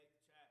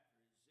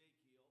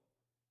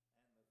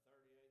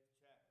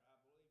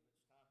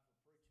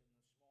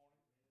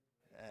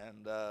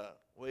And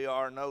we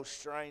are no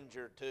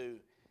stranger to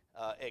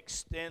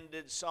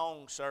extended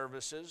song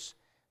services,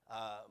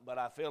 but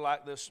I feel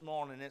like this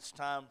morning it's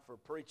time for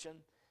preaching,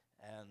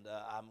 and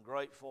I'm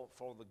grateful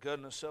for the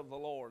goodness of the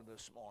Lord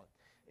this morning.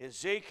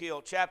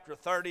 Ezekiel chapter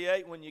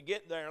 38, when you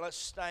get there, let's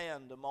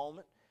stand a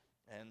moment,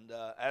 and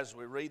as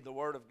we read the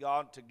Word of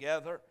God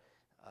together,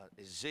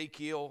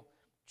 Ezekiel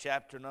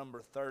chapter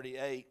number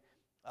 38.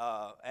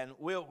 And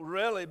we'll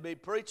really be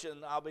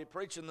preaching, I'll be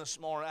preaching this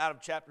morning out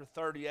of chapter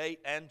 38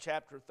 and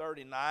chapter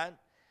 39,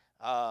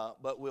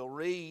 but we'll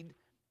read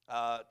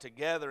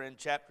together in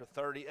chapter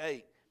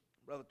 38.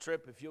 Brother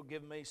Tripp, if you'll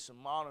give me some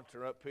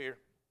monitor up here,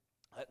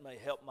 that may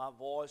help my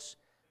voice.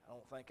 I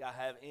don't think I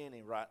have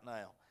any right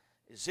now.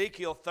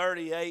 Ezekiel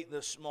 38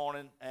 this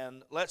morning,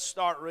 and let's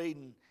start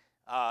reading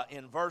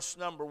in verse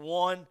number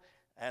 1,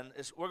 and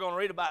we're going to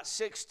read about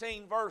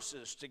 16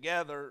 verses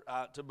together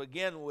to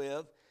begin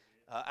with.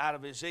 Out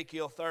of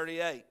Ezekiel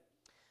 38.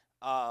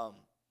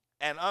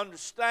 And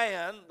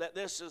understand that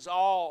this is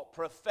all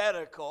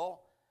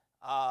prophetical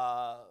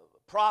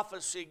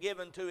prophecy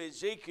given to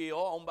Ezekiel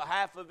on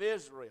behalf of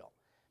Israel.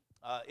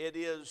 It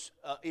is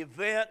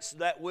events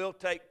that will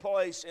take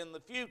place in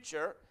the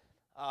future.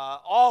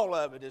 All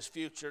of it is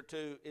future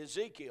to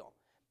Ezekiel.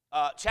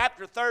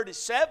 Chapter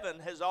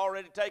 37 has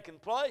already taken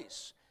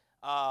place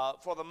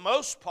for the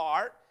most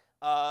part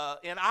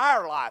in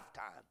our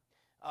lifetime.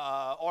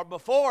 Or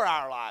before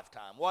our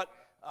lifetime.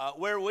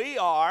 Where we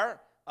are,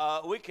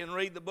 we can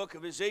read the book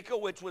of Ezekiel,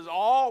 which was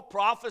all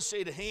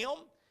prophecy to him,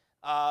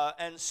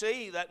 and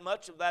see that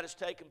much of that has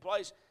taken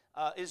place.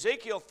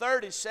 Ezekiel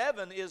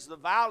 37 is the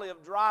valley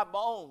of dry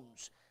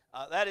bones.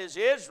 That is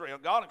Israel.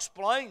 God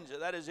explains it.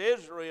 That is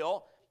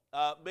Israel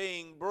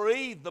being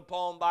breathed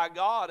upon by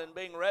God and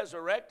being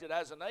resurrected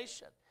as a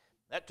nation.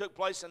 That took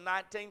place in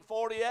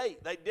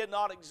 1948. They did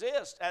not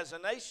exist as a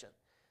nation.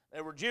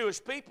 There were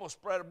Jewish people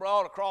spread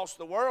abroad across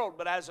the world,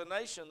 but as a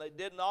nation they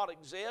did not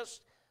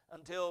exist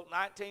until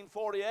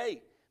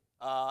 1948.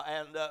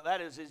 And that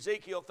is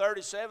Ezekiel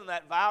 37,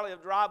 that valley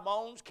of dry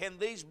bones. Can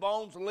these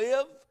bones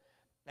live?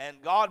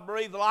 And God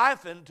breathed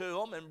life into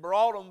them and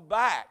brought them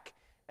back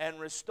and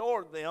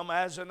restored them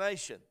as a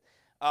nation.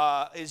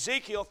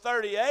 Ezekiel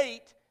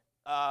 38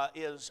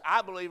 is,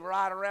 I believe,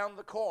 right around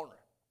the corner.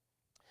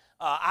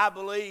 I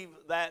believe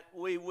that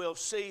we will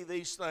see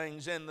these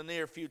things in the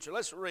near future.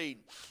 Let's read.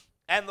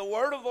 And the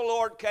word of the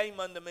Lord came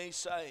unto me,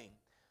 saying,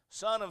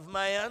 Son of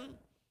man,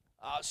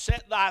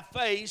 set thy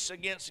face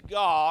against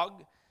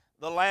Gog,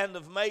 the land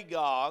of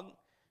Magog,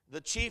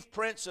 the chief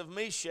prince of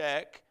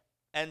Meshech,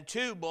 and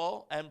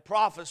Tubal, and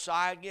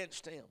prophesy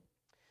against him.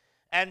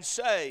 And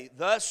say,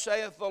 Thus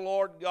saith the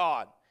Lord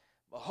God,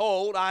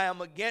 Behold, I am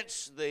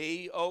against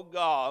thee, O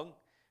Gog,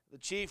 the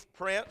chief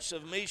prince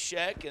of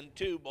Meshech and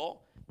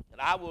Tubal,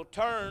 and I will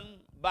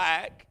turn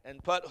back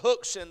and put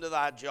hooks into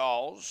thy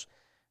jaws,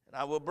 and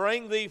I will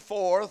bring thee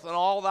forth and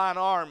all thine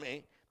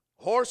army,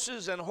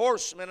 horses and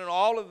horsemen, and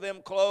all of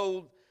them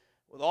clothed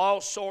with all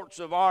sorts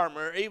of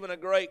armor, even a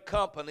great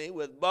company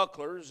with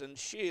bucklers and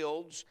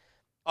shields,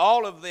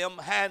 all of them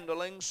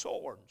handling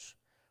swords.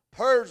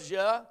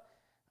 Persia,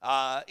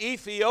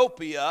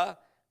 Ethiopia,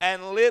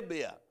 and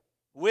Libya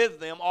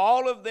with them,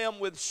 all of them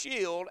with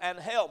shield and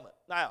helmet.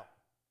 Now,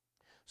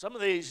 some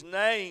of these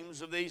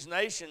names of these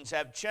nations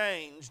have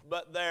changed,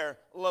 but their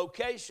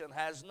location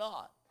has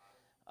not.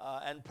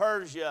 And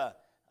Persia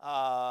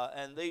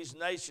and these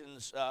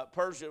nations,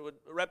 Persia would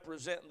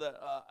represent the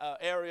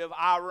area of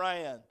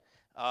Iran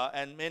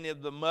and many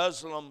of the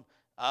Muslim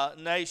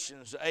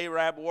nations, the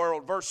Arab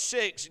world. Verse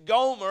 6,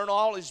 Gomer and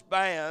all his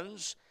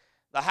bands,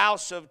 the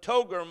house of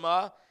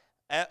Togarmah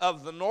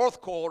of the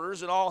north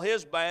quarters and all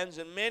his bands,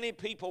 and many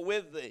people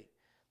with thee.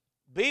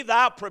 Be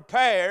thou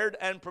prepared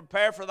and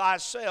prepare for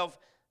thyself,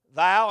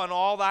 thou and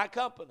all thy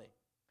company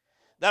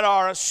that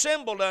are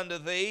assembled unto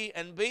thee,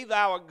 and be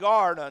thou a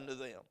guard unto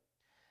them.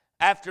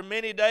 After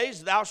many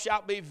days thou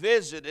shalt be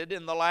visited.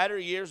 In the latter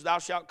years thou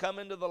shalt come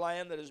into the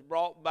land that is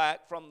brought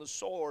back from the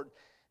sword,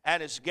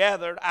 and is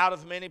gathered out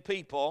of many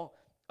people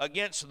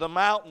against the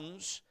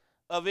mountains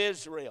of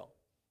Israel.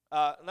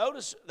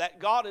 Notice that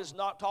God is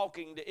not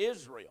talking to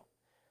Israel.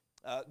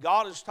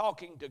 God is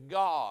talking to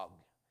Gog,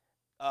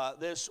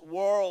 this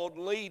world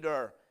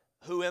leader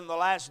who in the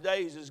last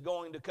days is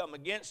going to come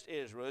against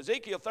Israel.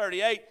 Ezekiel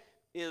 38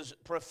 is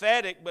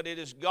prophetic, but it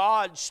is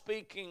God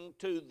speaking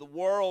to the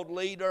world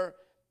leader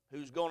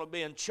who's going to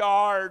be in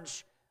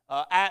charge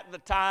at the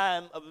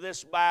time of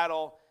this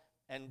battle,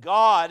 and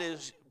God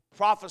is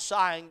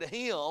prophesying to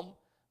him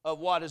of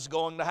what is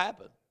going to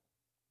happen.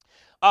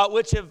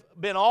 Which have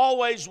been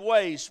always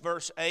waste,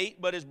 verse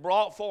 8, but is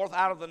brought forth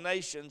out of the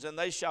nations, and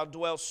they shall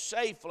dwell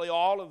safely,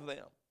 all of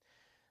them.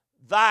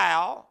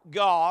 Thou,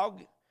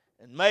 Gog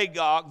and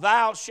Magog,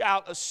 thou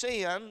shalt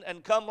ascend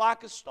and come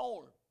like a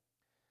storm.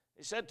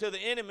 He said to the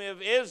enemy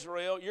of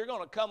Israel, you're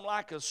going to come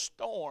like a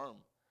storm.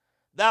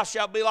 Thou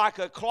shalt be like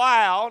a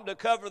cloud to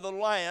cover the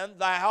land,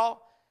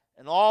 thou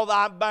and all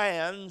thy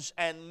bands,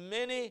 and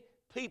many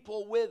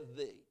people with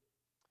thee.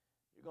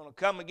 You're going to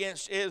come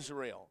against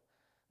Israel.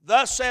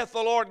 Thus saith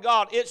the Lord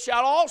God, it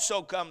shall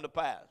also come to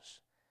pass,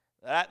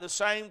 that at the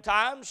same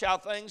time shall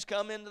things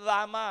come into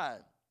thy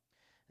mind,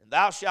 and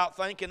thou shalt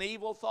think an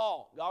evil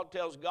thought. God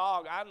tells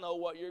Gog, I know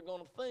what you're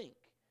going to think.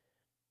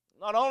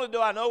 Not only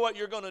do I know what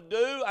you're going to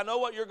do, I know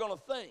what you're going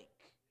to think.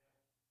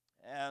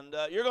 And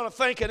you're going to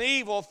think an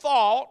evil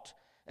thought,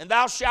 and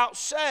thou shalt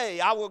say,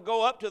 I will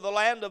go up to the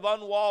land of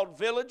unwalled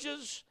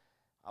villages.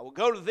 I will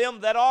go to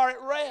them that are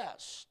at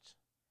rest.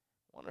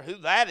 Wonder who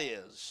that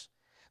is.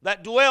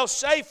 That dwell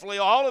safely,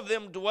 all of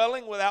them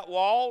dwelling without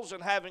walls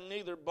and having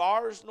neither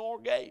bars nor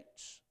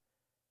gates.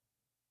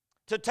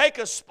 To take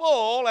a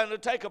spoil and to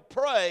take a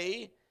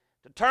prey,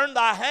 to turn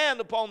thy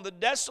hand upon the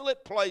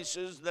desolate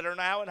places that are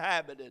now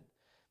inhabited,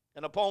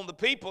 and upon the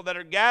people that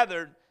are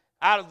gathered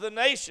out of the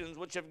nations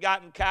which have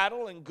gotten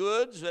cattle and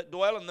goods that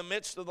dwell in the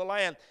midst of the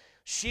land.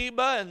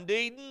 Sheba and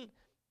Dedan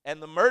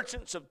and the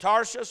merchants of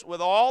Tarshish with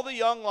all the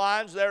young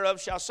lions thereof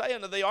shall say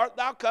unto thee, art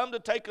thou come to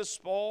take a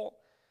spoil?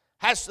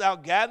 Hast thou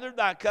gathered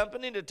thy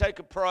company to take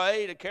a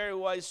prey, to carry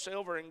away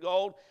silver and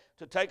gold,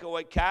 to take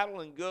away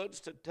cattle and goods,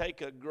 to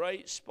take a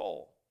great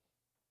spoil?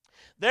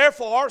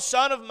 Therefore,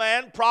 son of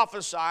man,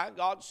 prophesy.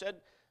 God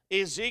said,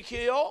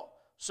 Ezekiel,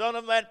 son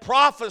of man,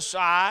 prophesy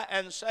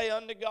and say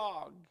unto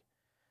Gog,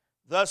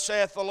 thus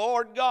saith the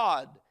Lord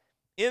God,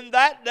 in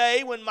that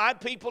day when my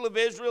people of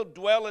Israel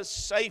dwelleth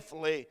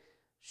safely,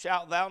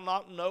 shalt thou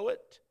not know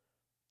it?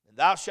 And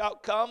thou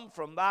shalt come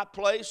from thy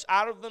place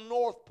out of the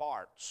north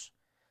parts,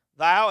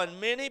 thou and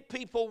many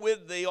people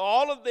with thee,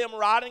 all of them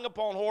riding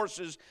upon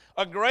horses,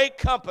 a great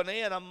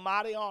company and a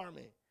mighty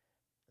army.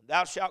 And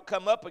thou shalt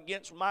come up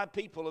against my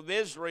people of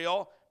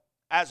Israel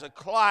as a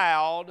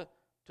cloud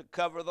to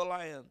cover the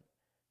land.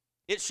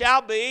 It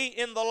shall be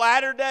in the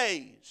latter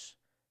days,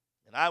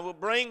 and I will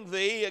bring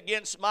thee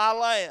against my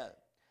land,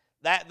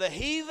 that the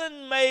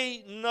heathen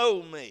may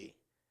know me,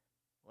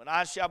 when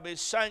I shall be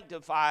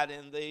sanctified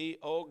in thee,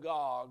 O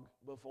Gog,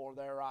 before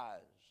their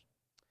eyes.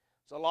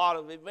 A lot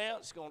of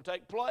events going to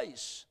take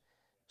place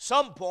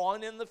some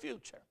point in the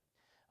future.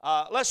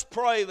 Let's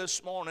pray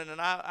this morning,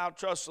 and I'll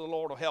trust the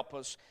Lord will help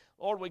us.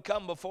 Lord, we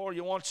come before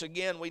you once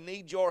again. We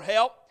need your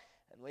help,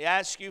 and we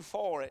ask you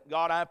for it.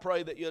 God, I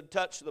pray that you'd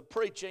touch the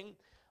preaching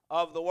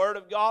of the Word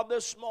of God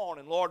this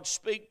morning. Lord,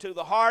 speak to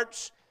the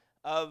hearts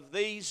of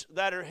these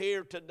that are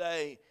here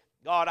today.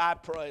 God, I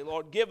pray.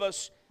 Lord, give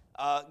us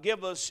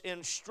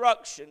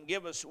instruction,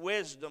 give us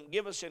wisdom,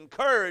 give us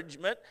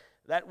encouragement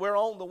that we're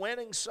on the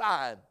winning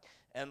side.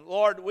 And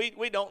Lord,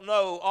 we don't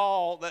know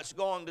all that's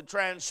going to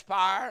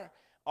transpire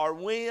or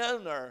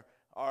when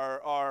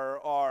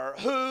or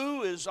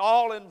who is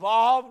all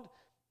involved.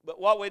 But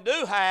what we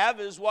do have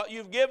is what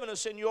you've given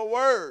us in your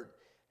word.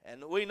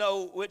 And we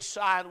know which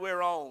side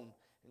we're on.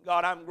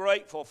 God, I'm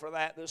grateful for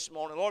that this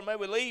morning. Lord, may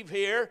we leave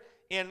here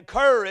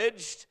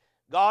encouraged,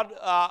 God,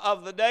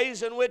 of the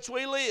days in which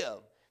we live.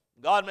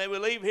 God, may we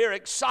leave here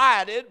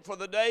excited for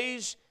the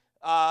days,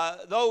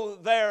 though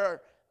they're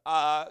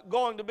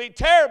going to be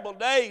terrible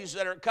days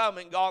that are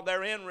coming. God,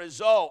 their end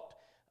result,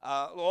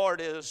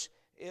 Lord, is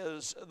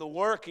the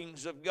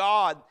workings of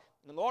God.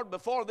 And Lord,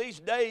 before these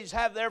days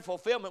have their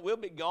fulfillment, we'll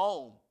be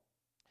gone.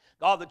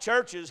 God, the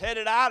church is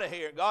headed out of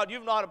here. God,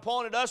 you've not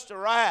appointed us to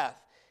wrath.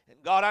 And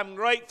God, I'm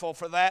grateful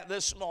for that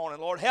this morning.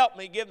 Lord, help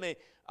me, give me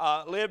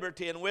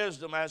liberty and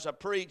wisdom as I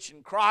preach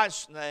in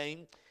Christ's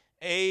name.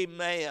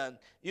 Amen.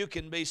 You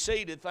can be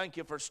seated. Thank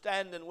you for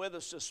standing with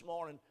us this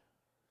morning.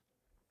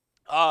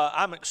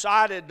 I'm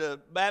excited to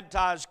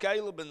baptize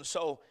Caleb, and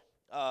so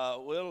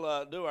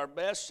we'll do our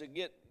best to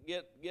get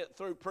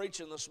through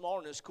preaching this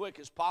morning as quick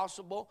as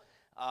possible.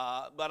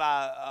 But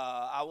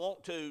I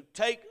want to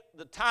take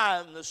the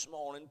time this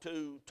morning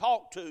to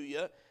talk to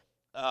you.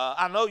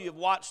 I know you've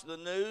watched the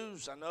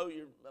news. I know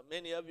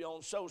many of you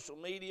on social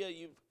media,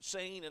 you've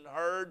seen and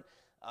heard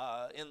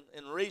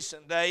in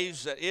recent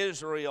days that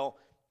Israel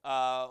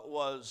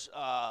was,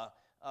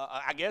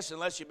 I guess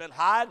unless you've been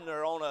hiding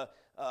or on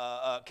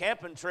a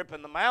camping trip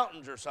in the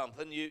mountains or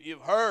something,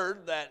 you've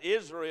heard that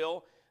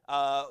Israel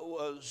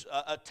was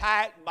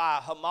attacked by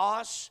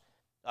Hamas,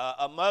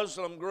 a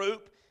Muslim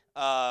group,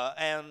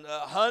 and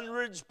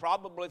hundreds,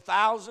 probably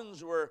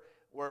thousands were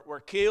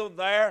killed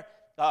there.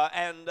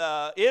 And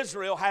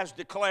Israel has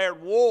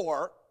declared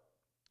war.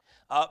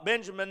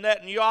 Benjamin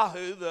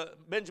Netanyahu,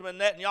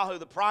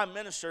 the prime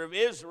minister of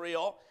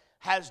Israel,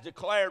 has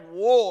declared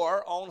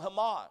war on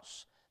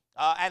Hamas.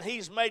 And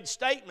he's made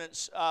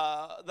statements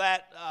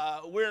that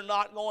we're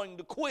not going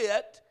to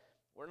quit,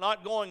 we're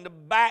not going to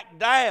back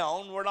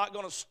down, we're not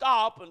going to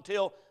stop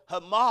until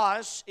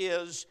Hamas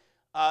is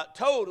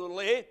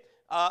totally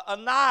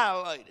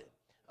annihilated.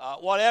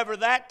 Whatever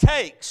that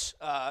takes,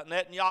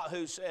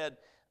 Netanyahu said,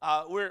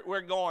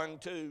 we're going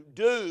to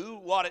do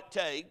what it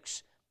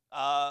takes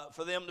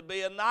for them to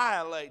be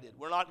annihilated.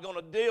 We're not going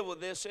to deal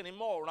with this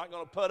anymore. We're not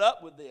going to put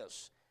up with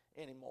this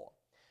anymore.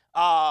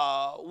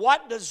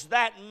 What does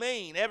that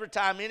mean? Every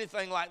time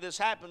anything like this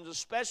happens,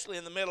 especially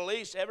in the Middle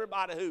East,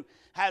 everybody who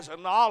has a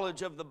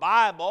knowledge of the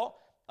Bible,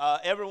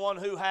 everyone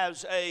who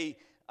has a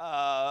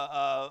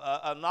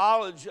a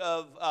knowledge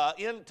of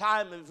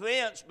end-time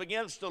events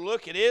begins to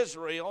look at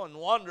Israel and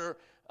wonder,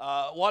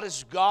 what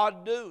is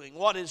God doing?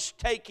 What is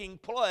taking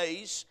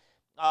place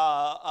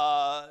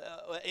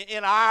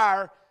in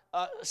our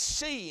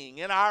seeing,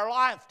 in our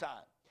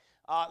lifetime?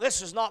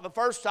 This is not the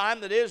first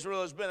time that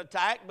Israel has been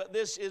attacked, but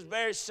this is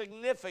very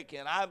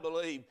significant, I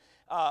believe,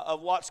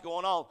 of what's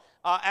going on.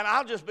 And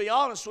I'll just be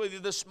honest with you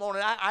this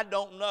morning, I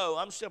don't know.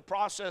 I'm still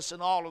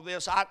processing all of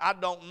this. I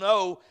don't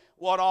know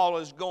what all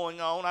is going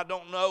on. I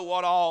don't know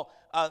what all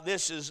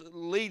this is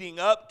leading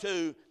up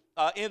to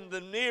in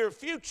the near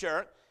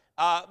future.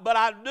 But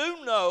I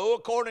do know,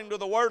 according to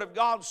the Word of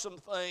God, some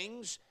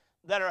things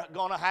that are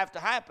going to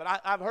happen.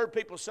 I've heard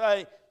people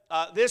say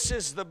this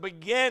is the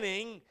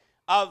beginning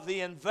of the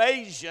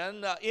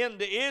invasion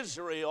into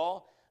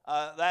Israel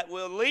that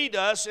will lead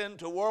us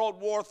into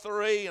World War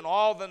III, and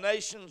all the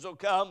nations will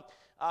come.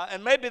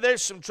 And maybe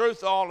there's some truth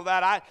to all of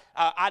that.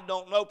 I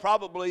don't know,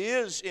 probably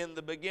is in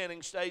the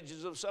beginning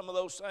stages of some of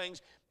those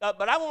things.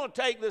 But I want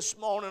to take this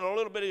morning a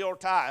little bit of your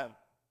time.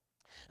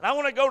 And I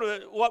want to go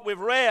to what we've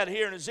read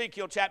here in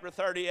Ezekiel chapter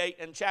 38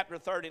 and chapter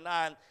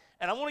 39.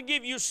 And I want to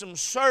give you some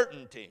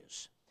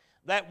certainties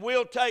that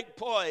will take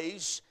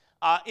place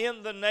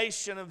in the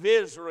nation of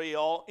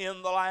Israel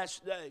in the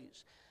last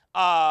days.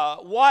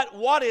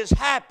 What is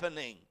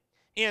happening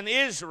in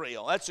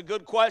Israel? That's a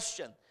good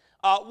question.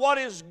 What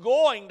is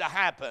going to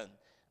happen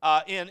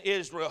in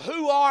Israel?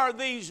 Who are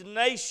these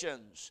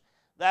nations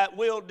that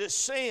will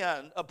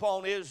descend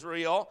upon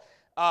Israel?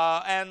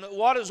 And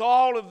what does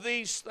all of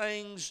these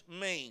things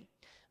mean?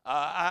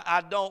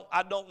 I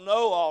don't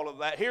know all of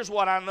that. Here's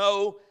what I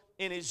know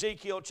in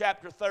Ezekiel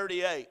chapter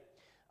 38.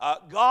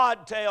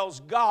 God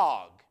tells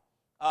Gog,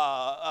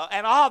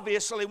 and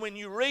obviously when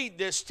you read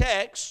this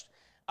text,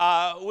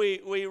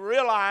 we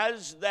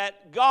realize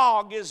that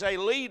Gog is a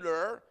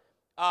leader,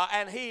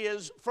 and he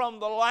is from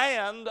the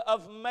land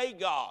of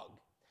Magog.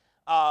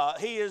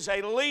 He is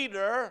a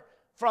leader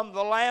from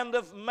the land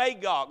of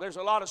Magog. There's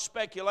a lot of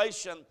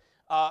speculation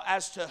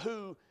as to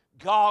who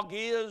Gog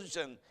is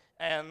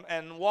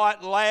and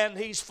what land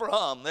he's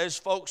from. There's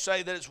folks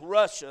say that it's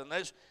Russia, and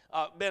there's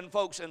been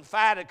folks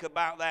emphatic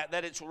about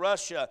that it's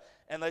Russia.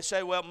 And they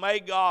say, well,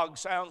 Magog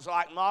sounds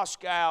like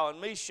Moscow, and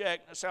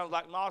Meshech sounds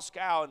like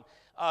Moscow, and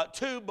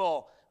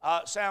Tubal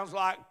sounds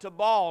like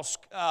Tobolsk,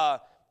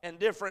 and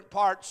different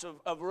parts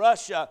of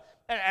Russia.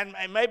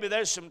 And maybe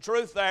there's some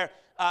truth there.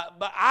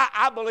 But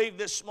I believe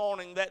this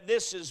morning that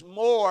this is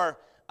more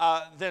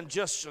than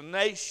just a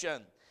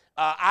nation.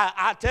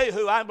 I tell you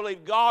who I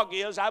believe Gog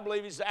is. I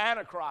believe he's the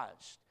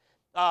Antichrist.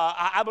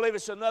 I believe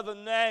it's another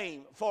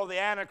name for the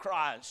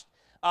Antichrist.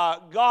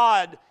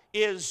 God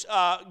is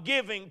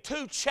giving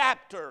 2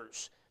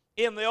 chapters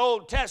in the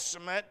Old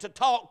Testament to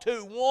talk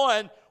to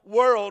one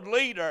world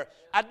leader.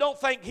 I don't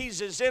think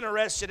he's as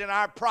interested in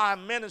our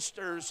prime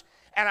ministers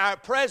and our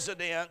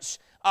presidents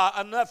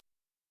enough.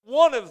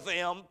 One of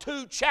them,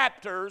 2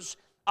 chapters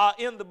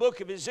in the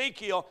book of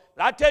Ezekiel.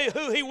 But I tell you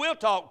who he will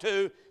talk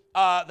to,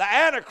 the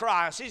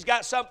Antichrist. He's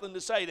got something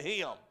to say to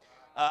him.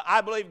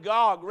 I believe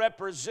Gog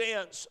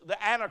represents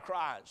the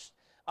Antichrist,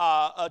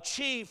 a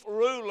chief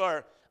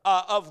ruler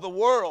of the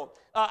world.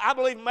 I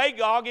believe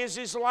Magog is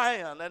his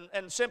land,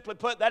 and simply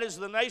put, that is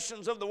the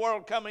nations of the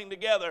world coming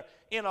together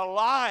in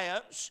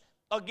alliance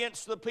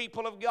against the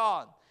people of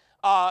God.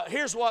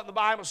 Here's what the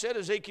Bible said,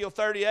 Ezekiel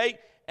 38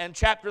 and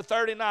chapter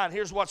 39.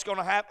 Here's what's going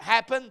to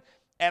happen,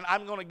 and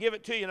I'm going to give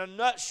it to you in a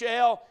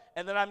nutshell,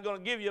 and then I'm going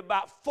to give you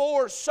about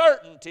 4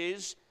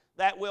 certainties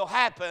that will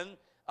happen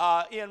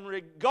in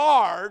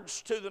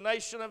regards to the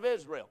nation of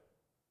Israel.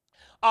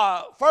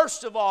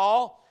 First of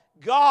all,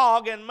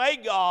 Gog and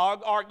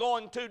Magog are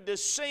going to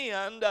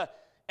descend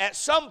at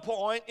some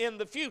point in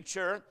the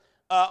future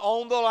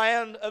on the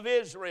land of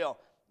Israel.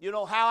 You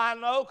know how I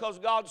know? Because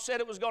God said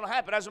it was going to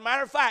happen. As a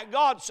matter of fact,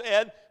 God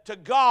said to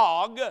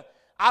Gog,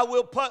 I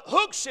will put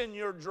hooks in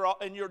your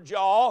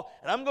jaw,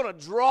 and I'm going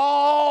to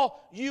draw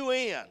you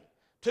in.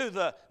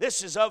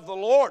 This is of the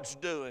Lord's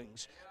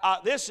doings.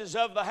 This is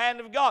of the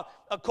hand of God.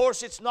 Of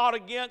course, it's not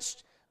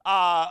against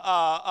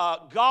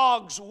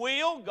Gog's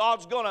will.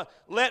 God's going to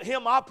let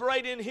him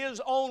operate in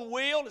his own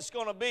will. It's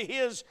going to be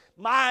his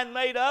mind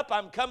made up.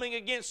 I'm coming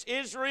against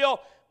Israel,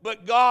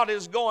 but God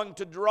is going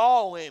to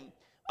draw him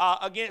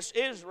against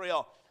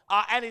Israel.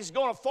 And he's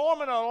going to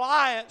form an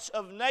alliance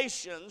of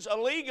nations, a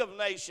league of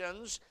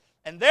nations,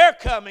 and they're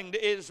coming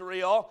to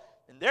Israel,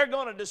 and they're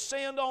going to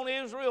descend on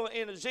Israel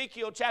in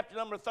Ezekiel chapter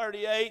number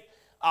 38.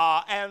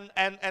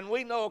 And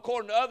we know,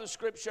 according to other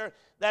scripture,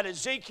 that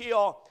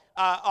Ezekiel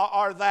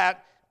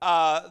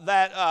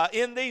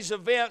in these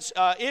events,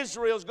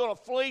 Israel is going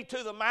to flee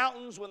to the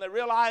mountains when they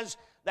realize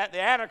that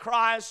the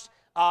Antichrist,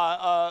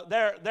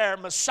 their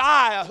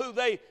Messiah, who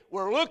they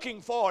were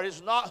looking for,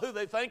 is not who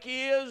they think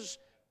he is.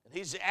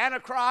 He's the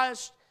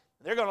Antichrist.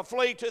 They're going to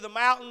flee to the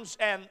mountains,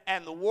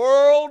 and the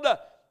world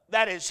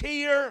that is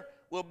here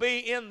will be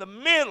in the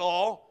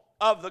middle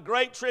of the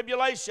Great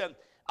Tribulation.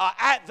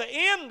 At the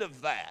end of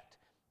that,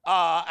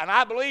 And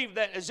I believe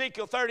that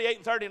Ezekiel 38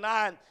 and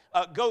 39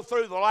 go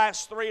through the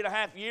last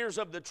 3.5 years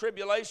of the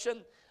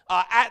tribulation.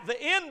 At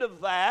the end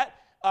of that,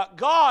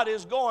 God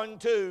is going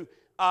to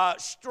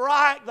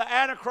strike the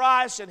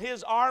Antichrist and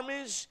his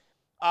armies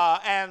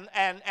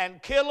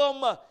and kill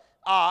them.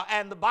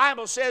 And the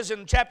Bible says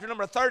in chapter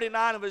number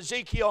 39 of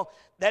Ezekiel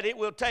that it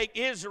will take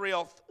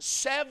Israel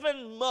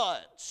 7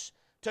 months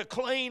to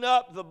clean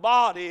up the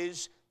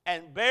bodies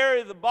and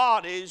bury the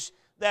bodies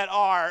that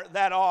are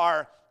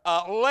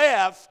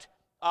left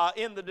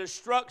in the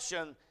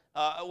destruction,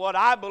 what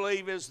I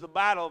believe is the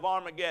Battle of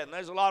Armageddon.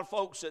 There's a lot of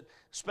folks that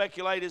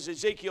speculate is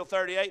Ezekiel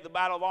 38 the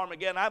Battle of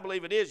Armageddon. I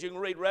believe it is. You can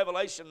read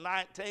Revelation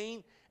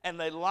 19 and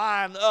they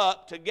line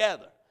up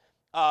together.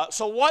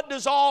 So what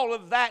does all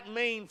of that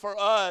mean for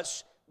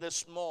us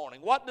this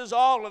morning? What does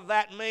all of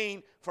that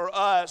mean for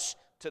us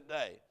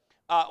today?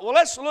 Well,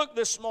 let's look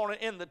this morning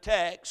in the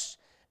text,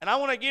 and I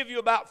want to give you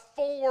about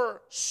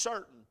 4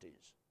 certainties.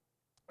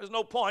 There's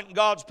no point in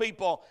God's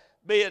people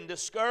being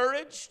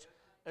discouraged.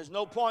 There's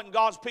no point in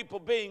God's people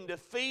being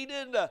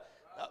defeated.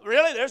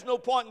 Really, there's no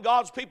point in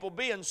God's people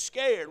being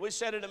scared. We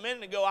said it a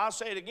minute ago. I'll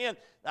say it again.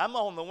 I'm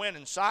on the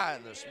winning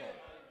side this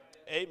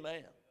morning.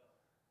 Amen.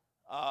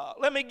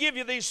 Let me give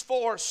you these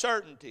 4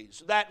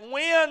 certainties. That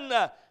when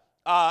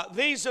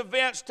these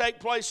events take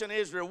place in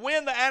Israel,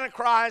 when the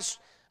Antichrist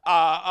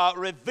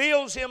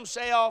reveals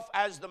himself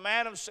as the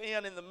man of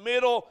sin in the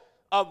middle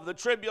of the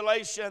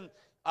tribulation,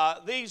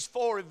 these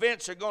 4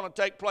 events are going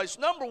to take place.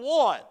 Number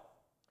 1,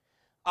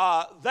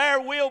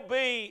 there will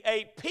be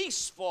a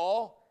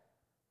peaceful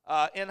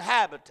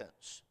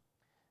inhabitants.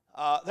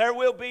 There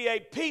will be a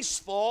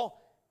peaceful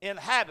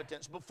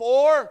inhabitants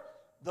before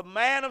the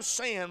man of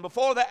sin,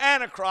 before the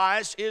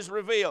Antichrist is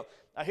revealed.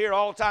 I hear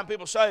all the time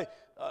people say,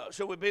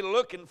 should we be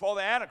looking for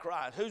the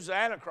Antichrist? Who's the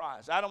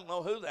Antichrist? I don't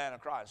know who the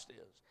Antichrist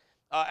is.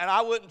 And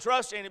I wouldn't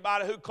trust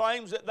anybody who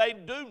claims that they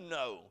do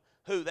know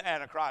who the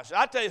Antichrist is.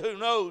 I tell you who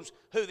knows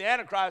who the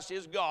Antichrist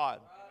is, God.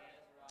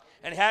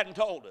 And He hadn't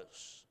told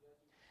us.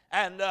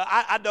 And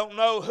I don't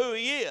know who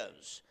He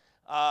is.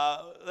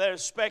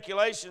 There's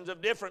speculations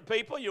of different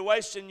people. You're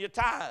wasting your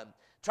time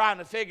trying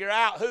to figure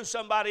out who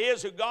somebody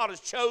is who God has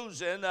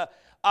chosen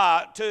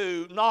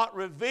to not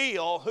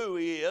reveal who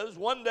He is.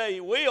 One day He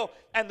will.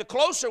 And the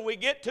closer we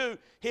get to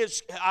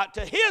His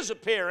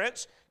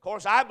appearance, of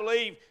course, I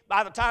believe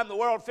by the time the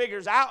world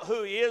figures out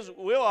who He is,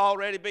 we'll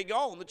already be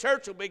gone. The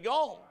church will be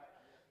gone.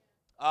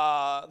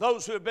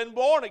 Those who have been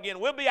born again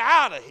will be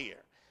out of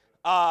here.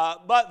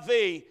 But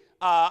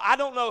I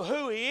don't know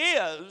who He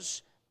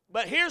is,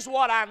 but here's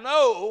what I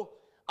know,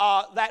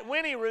 that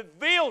when He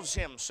reveals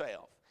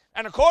Himself,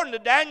 and according to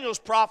Daniel's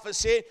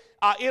prophecy,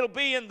 it'll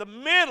be in the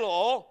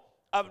middle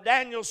of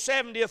Daniel's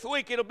 70th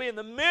week. It'll be in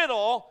the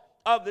middle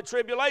of the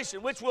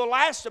tribulation, which will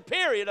last a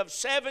period of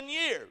 7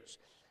 years.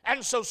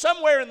 And so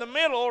somewhere in the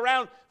middle,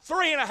 around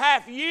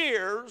 3.5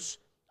 years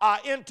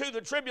into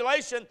the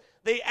tribulation,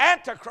 the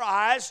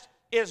Antichrist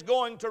is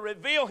going to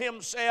reveal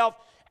himself,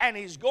 and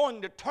he's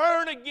going to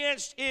turn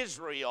against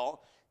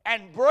Israel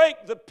and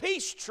break the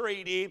peace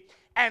treaty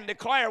and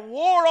declare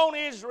war on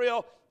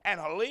Israel, and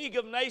a league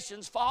of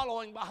nations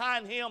following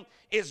behind him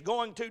is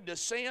going to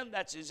descend.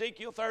 That's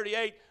Ezekiel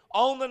 38,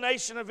 on the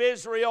nation of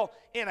Israel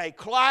in a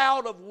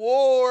cloud of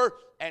war,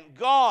 and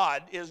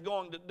God is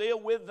going to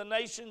deal with the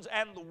nations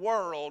and the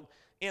world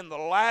in the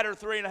latter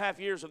 3.5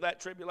 years of that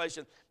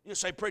tribulation. You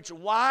say, preacher,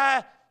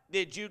 why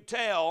did you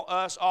tell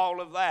us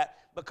all of that?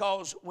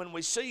 Because when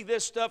we see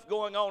this stuff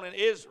going on in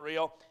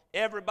Israel,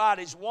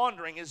 everybody's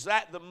wondering, is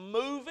that the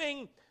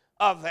moving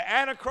of the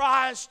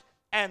Antichrist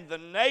and the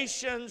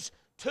nations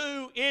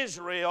to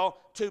Israel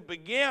to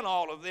begin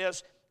all of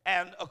this?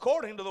 And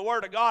according to the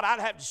Word of God, I'd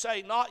have to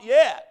say not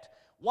yet.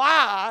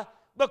 Why?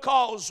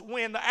 Because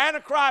when the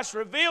Antichrist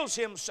reveals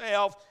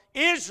himself,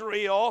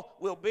 Israel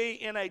will be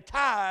in a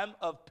time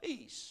of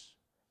peace.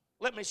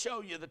 Let me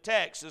show you the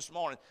text this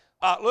morning.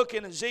 Look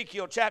in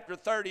Ezekiel chapter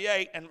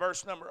 38 and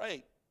verse number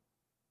 8.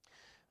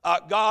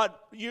 God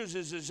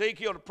uses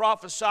Ezekiel to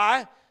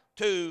prophesy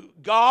to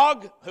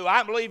Gog, who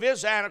I believe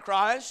is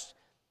Antichrist.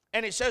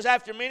 And he says,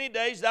 after many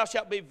days thou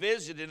shalt be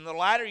visited. In the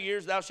latter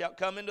years thou shalt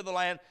come into the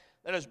land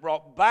that is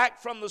brought back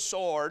from the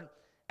sword,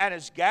 and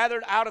is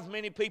gathered out of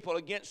many people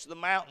against the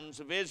mountains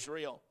of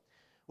Israel,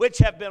 which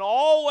have been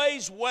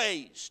always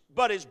waste,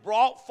 but is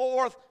brought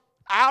forth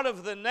out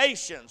of the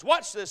nations.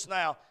 Watch this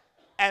now.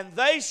 And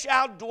they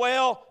shall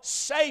dwell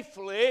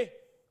safely,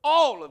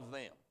 all of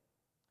them.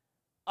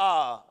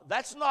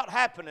 That's not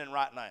happening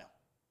right now.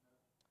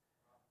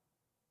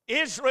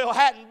 Israel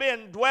hadn't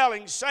been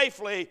dwelling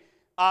safely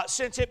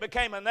since it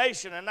became a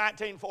nation in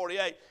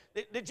 1948.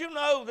 Did you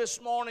know this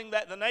morning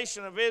that the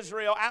nation of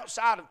Israel,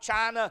 outside of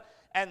China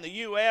and the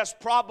U.S.,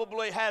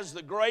 probably has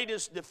the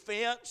greatest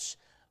defense,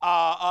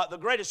 the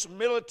greatest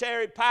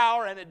military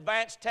power and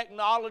advanced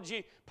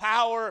technology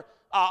power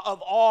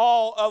of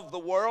all of the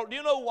world? Do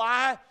you know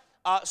why?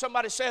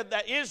 Somebody said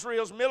that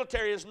Israel's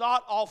military is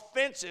not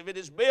offensive. It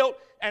is built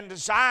and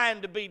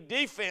designed to be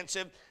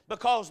defensive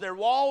because their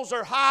walls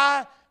are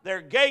high,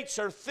 their gates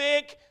are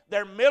thick,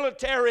 their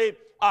military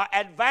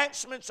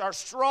advancements are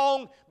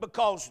strong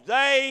because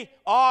they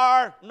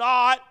are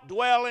not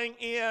dwelling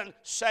in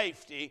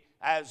safety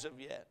as of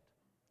yet.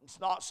 It's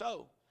not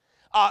so.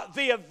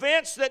 The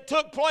events that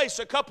took place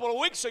a couple of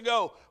weeks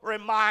ago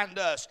remind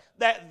us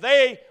that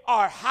they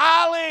are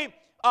highly,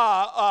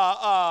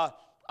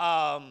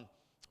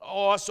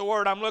 what's the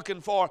word I'm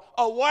looking for?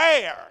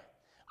 Aware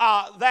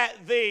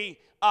that they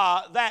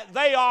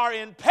are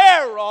in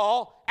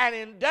peril and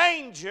in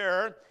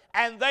danger,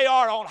 and they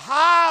are on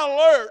high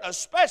alert,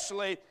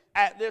 especially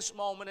at this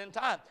moment in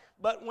time.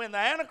 But when the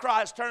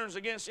Antichrist turns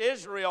against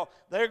Israel,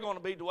 they're going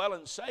to be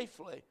dwelling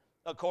safely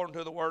according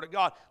to the Word of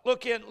God.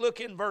 Look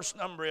in verse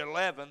number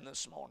 11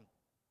 this morning.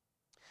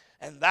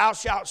 And thou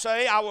shalt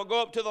say, I will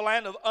go up to the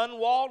land of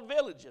unwalled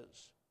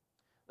villages.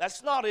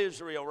 That's not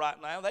Israel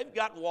right now. They've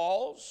got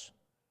walls.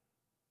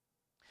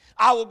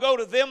 I will go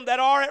to them that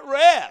are at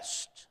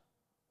rest.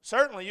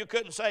 Certainly you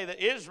couldn't say that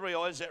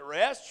Israel is at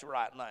rest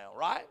right now,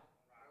 right?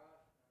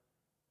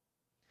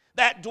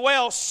 That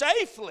dwell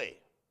safely.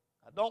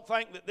 I don't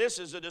think that this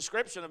is a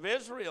description of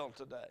Israel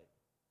today.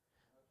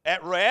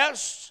 At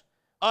rest,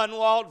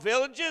 unwalled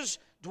villages,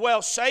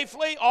 dwell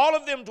safely, all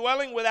of them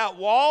dwelling without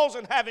walls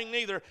and having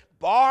neither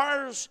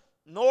bars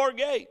nor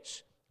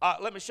gates.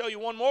 Let me show you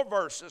one more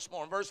verse this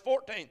morning, verse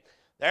 14.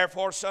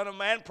 Therefore, Son of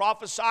Man,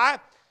 prophesy,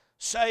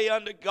 say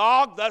unto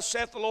Gog, thus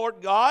saith the Lord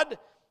God,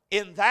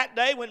 in that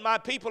day when my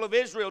people of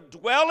Israel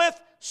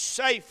dwelleth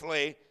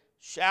safely,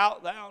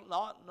 shalt thou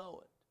not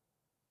know it.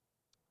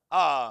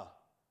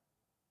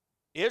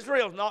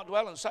 Israel's not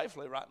dwelling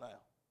safely right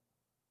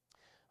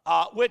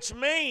now. Which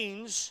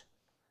means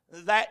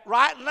that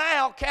right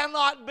now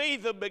cannot be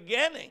the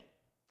beginning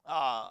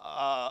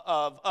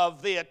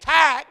of the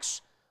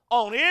attacks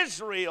on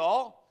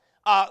Israel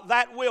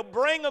that will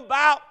bring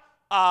about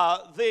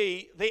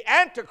the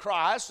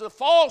Antichrist, the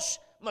false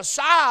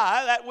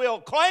Messiah that will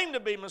claim to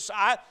be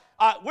Messiah.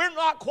 We're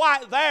not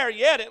quite there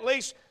yet, at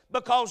least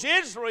because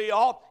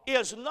Israel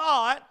is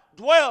not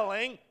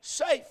dwelling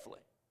safely.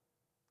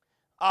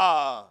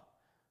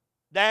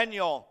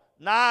 Daniel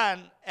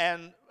 9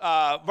 and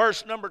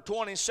verse number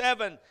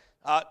 27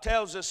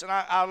 tells us, and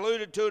I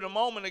alluded to it a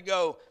moment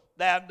ago,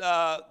 that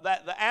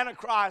the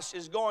Antichrist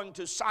is going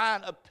to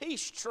sign a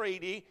peace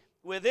treaty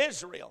with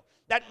Israel.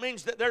 That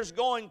means that there's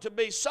going to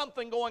be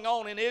something going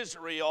on in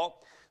Israel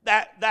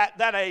that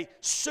a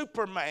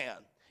Superman,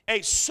 a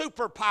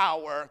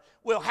superpower,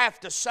 will have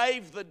to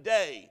save the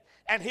day.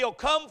 And he'll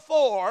come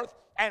forth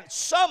and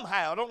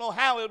somehow, I don't know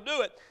how he'll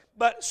do it,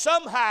 but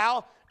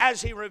somehow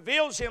as he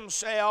reveals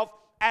himself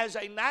as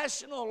a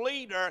national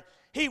leader,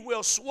 he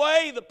will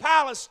sway the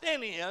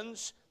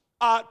Palestinians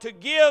to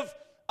give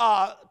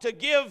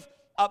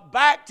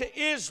back to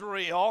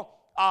Israel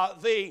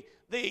what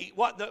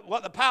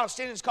the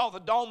Palestinians call the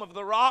Dome of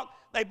the Rock.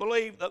 They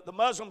believe, the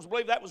Muslims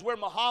believe that was where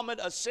Muhammad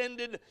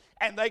ascended,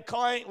 and they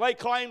lay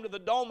claim to the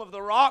Dome of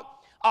the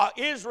Rock.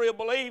 Israel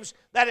believes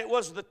that it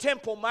was the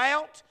Temple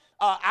Mount.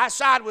 I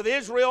side with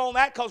Israel on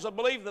that because I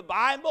believe the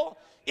Bible.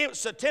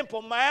 It's the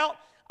Temple Mount,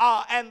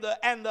 and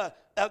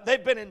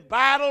they've been in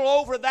battle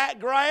over that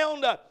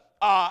ground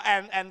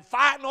and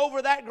fighting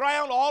over that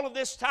ground all of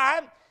this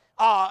time.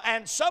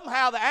 And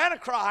somehow the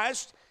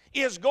Antichrist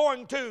is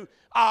going to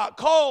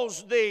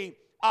cause the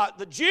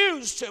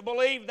Jews to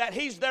believe that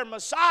he's their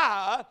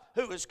Messiah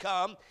who has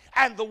come,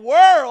 and the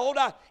world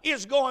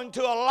is going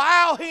to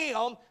allow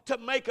him to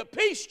make a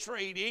peace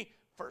treaty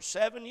for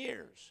 7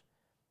 years.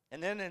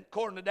 And then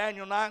according to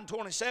Daniel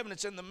 9:27,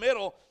 it's in the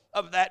middle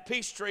of that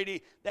peace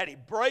treaty that he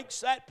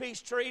breaks that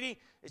peace treaty.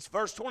 It's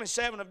verse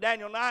 27 of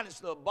Daniel 9. It's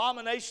the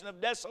abomination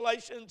of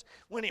desolations.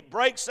 When he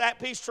breaks that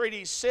peace treaty,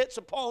 he sits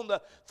upon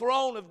the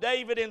throne of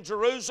David in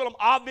Jerusalem.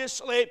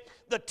 Obviously,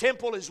 the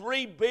temple is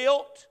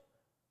rebuilt.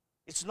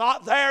 It's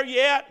not there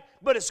yet,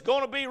 but it's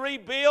going to be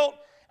rebuilt.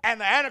 And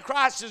the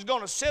Antichrist is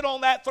going to sit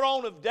on that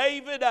throne of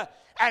David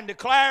and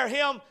declare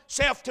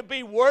himself to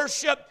be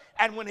worshiped.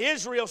 And when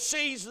Israel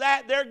sees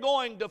that, they're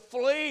going to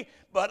flee.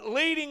 But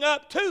leading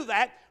up to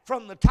that,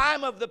 from the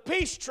time of the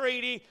peace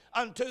treaty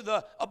unto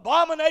the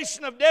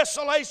abomination of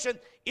desolation,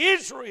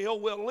 Israel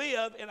will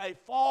live in a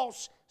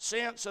false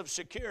sense of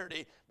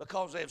security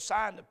because they have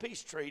signed a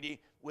peace treaty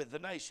with the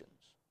nations.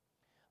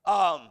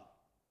 I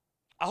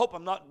hope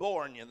I'm not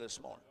boring you this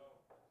morning.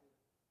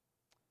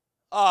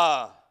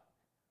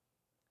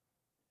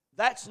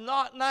 That's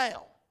not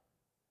now.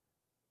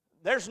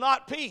 There's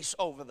not peace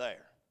over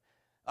there.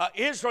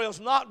 Israel's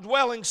not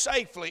dwelling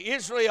safely.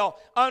 Israel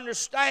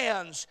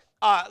understands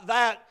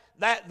that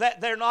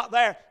they're not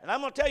there. And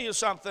I'm going to tell you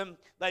something.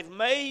 They've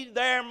made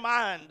their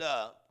mind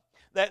up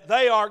that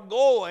they are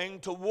going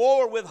to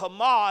war with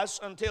Hamas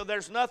until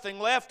there's nothing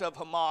left of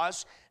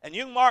Hamas. And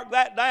you mark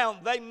that down.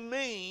 They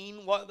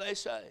mean what they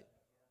say.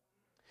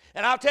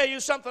 And I'll tell you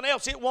something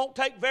else. It won't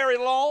take very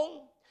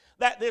long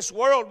that this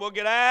world will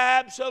get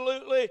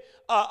absolutely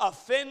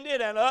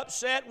offended and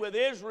upset with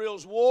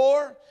Israel's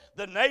war.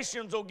 The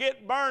nations will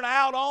get burnt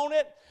out on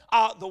it.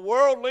 The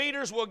world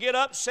leaders will get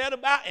upset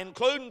about,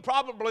 including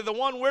probably the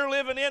one we're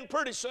living in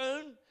pretty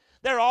soon.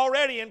 They're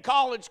already in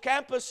college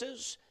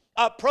campuses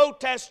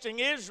protesting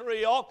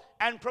Israel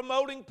and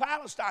promoting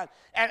Palestine.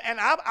 And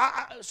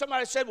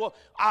somebody said, well,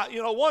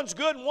 one's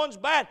good and one's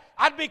bad.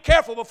 I'd be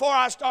careful before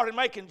I started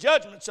making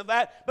judgments of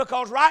that,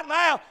 because right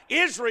now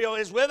Israel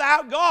is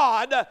without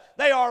God.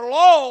 They are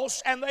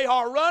lost, and they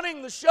are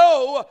running the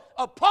show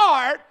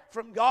apart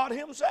from God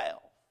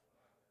Himself.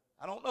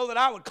 I don't know that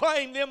I would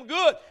claim them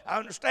good. I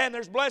understand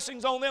there's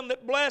blessings on them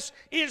that bless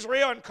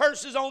Israel and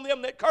curses on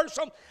them that curse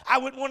them. I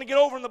wouldn't want to get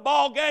over in the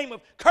ball game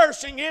of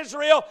cursing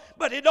Israel,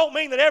 but it don't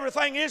mean that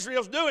everything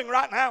Israel's doing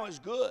right now is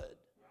good.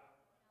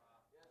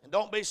 And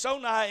don't be so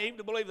naive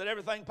to believe that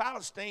everything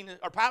Palestine's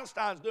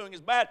doing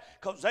is bad,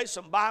 because there's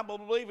some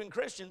Bible-believing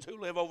Christians who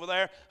live over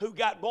there who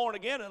got born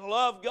again and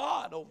love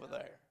God over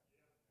there.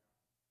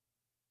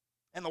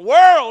 And the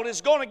world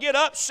is going to get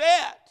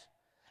upset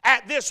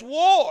at this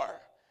war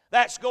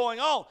that's going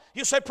on.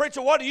 You say,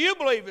 preacher, what do you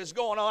believe is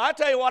going on? I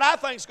tell you what I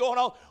think is going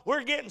on.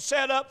 We're getting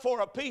set up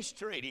for a peace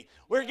treaty.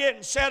 We're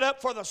getting set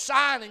up for the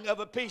signing of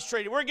a peace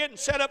treaty. We're getting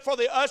set up for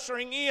the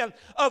ushering in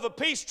of a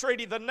peace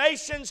treaty. The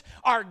nations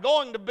are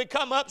going to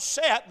become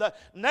upset. The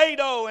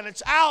NATO and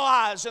its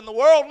allies and the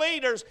world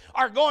leaders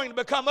are going to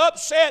become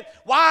upset.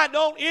 Why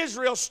don't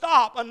Israel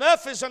stop?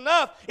 Enough is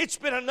enough. It's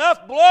been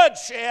enough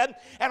bloodshed,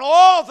 and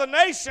all the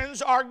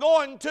nations are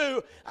going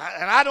to,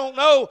 and I don't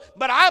know,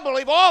 but I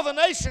believe all the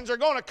nations are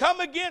going to come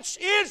against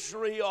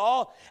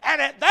Israel, and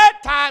at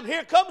that time,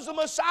 here comes the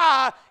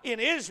Messiah in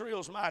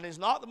Israel's mind. He's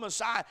not the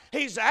Messiah.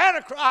 He's the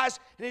Antichrist,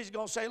 and he's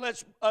going to say,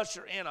 let's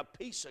usher in a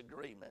peace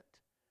agreement.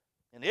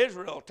 And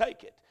Israel will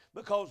take it,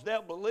 because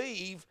they'll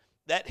believe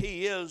that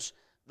He is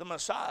the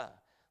Messiah.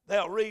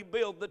 They'll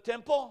rebuild the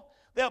temple.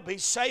 There'll be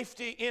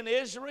safety in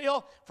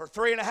Israel. For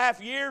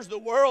 3.5 years, the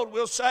world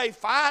will say,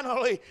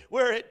 finally,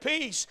 we're at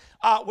peace.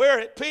 We're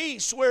at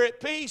peace. We're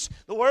at peace.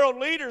 The world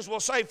leaders will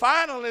say,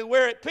 finally,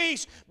 we're at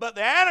peace. But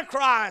the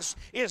Antichrist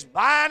is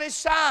buying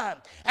his time.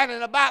 And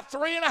in about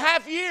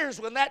 3.5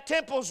 years, when that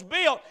temple's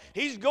built,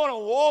 he's going to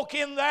walk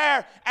in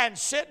there and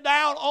sit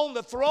down on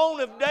the throne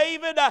of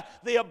David,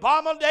 the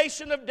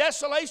abomination of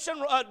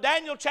desolation,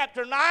 Daniel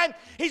chapter 9.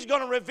 He's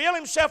going to reveal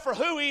Himself for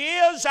who He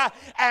is,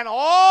 and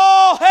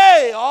all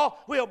hell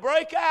will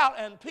break out,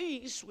 and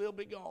peace will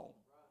be gone.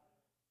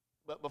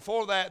 But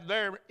before that,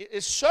 there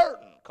is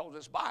certain, because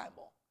it's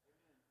Bible,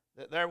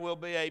 that there will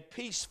be a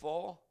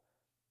peaceful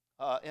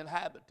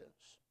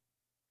inhabitants.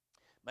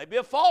 Maybe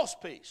a false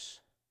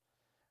peace,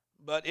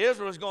 but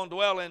Israel is going to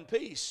dwell in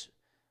peace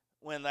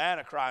when the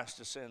Antichrist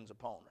descends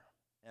upon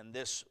her. And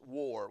this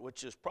war,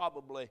 which is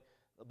probably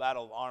the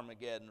battle of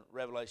Armageddon,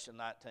 Revelation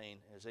 19,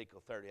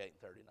 Ezekiel 38 and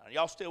 39. Are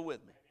y'all still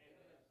with me?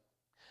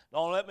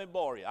 Don't let me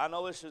bore you. I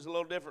know this is a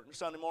little different than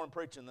Sunday morning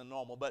preaching than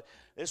normal, but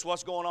this is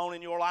what's going on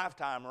in your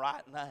lifetime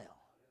right now.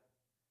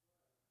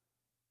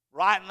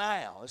 Right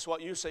now. It's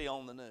what you see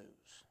on the news.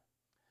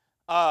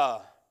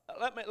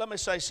 Let me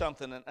say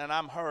something, and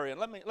I'm hurrying.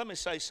 Let me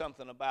say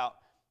something about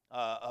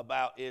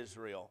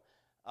Israel.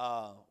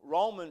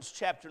 Romans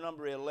chapter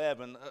number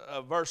 11,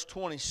 verse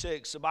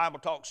 26. The Bible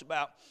talks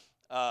about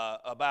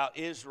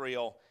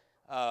Israel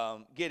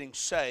getting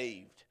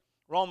saved.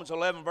 Romans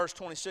 11, verse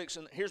 26,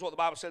 and here's what the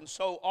Bible said, and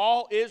so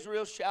all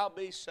Israel shall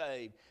be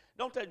saved.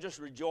 Don't that just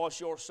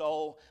rejoice your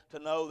soul to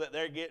know that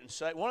they're getting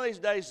saved? One of these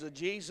days, the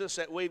Jesus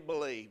that we've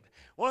believed.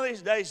 One of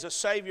these days, the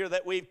Savior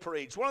that we've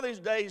preached. One of these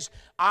days,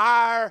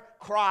 our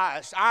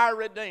Christ, our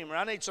Redeemer.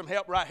 I need some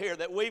help right here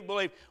that we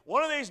believe.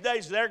 One of these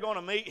days, they're going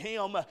to meet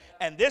Him,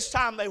 and this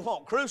time they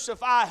won't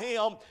crucify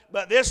Him,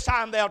 but this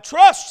time they'll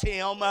trust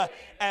Him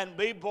and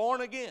be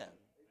born again.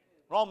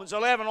 Romans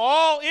 11,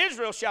 all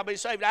Israel shall be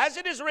saved. As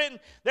it is written,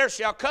 there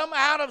shall come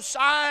out of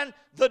Zion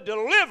the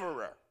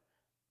deliverer,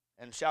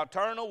 and shall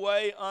turn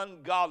away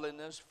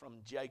ungodliness from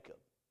Jacob.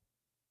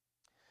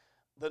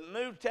 The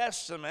New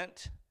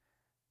Testament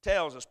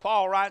tells us,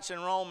 Paul writes in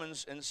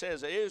Romans and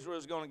says that Israel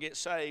is going to get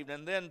saved,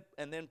 and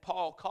then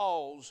Paul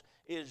calls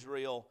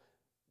Israel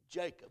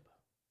Jacob.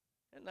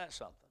 Isn't that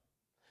something?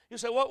 You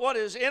say, what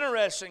is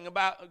interesting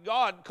about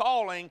God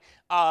calling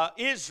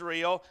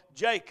Israel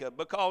Jacob?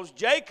 Because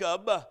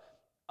Jacob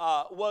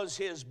was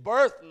his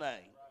birth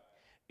name.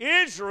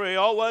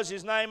 Israel was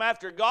his name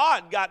after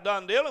God got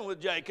done dealing with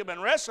Jacob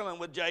and wrestling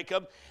with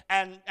Jacob,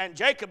 and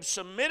Jacob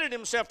submitted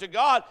himself to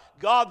God.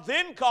 God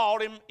then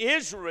called him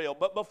Israel,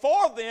 but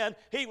before then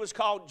he was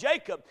called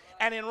Jacob.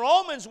 And in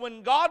Romans,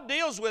 when God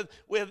deals with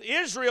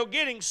Israel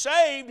getting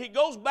saved, He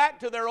goes back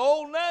to their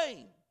old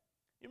name.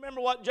 You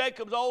remember what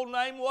Jacob's old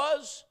name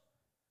was?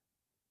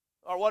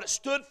 Or what it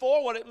stood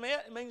for, what it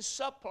meant? It means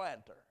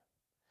supplanter.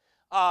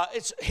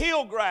 It's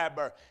heel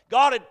grabber.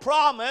 God had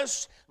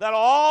promised that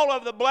all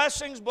of the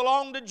blessings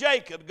belonged to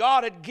Jacob.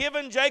 God had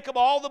given Jacob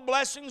all the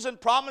blessings and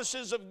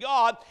promises of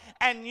God,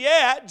 and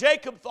yet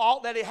Jacob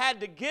thought that he had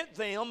to get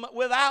them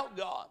without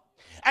God.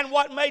 And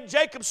what made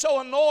Jacob so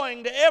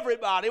annoying to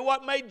everybody,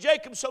 what made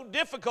Jacob so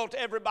difficult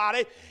to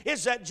everybody,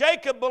 is that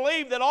Jacob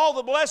believed that all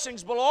the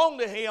blessings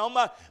belonged to him,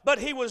 but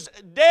he was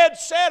dead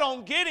set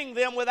on getting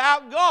them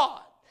without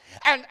God.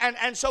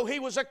 And so he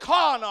was a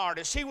con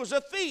artist. He was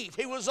a thief.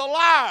 He was a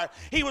liar.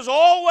 He was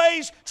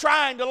always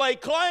trying to lay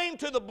claim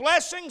to the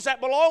blessings that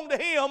belonged to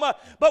him,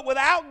 but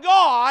without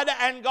God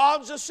and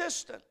God's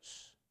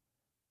assistance.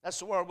 That's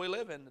the world we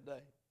live in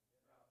today.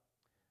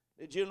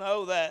 Did you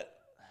know that,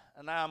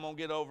 and now I'm going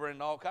to get over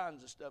into all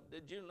kinds of stuff.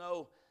 Did you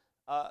know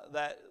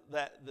that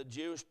the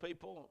Jewish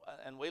people,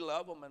 and we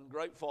love them and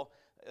grateful,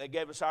 they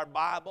gave us our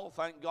Bible.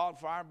 Thank God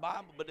for our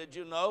Bible. But did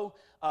you know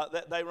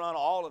that they run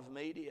all of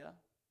media?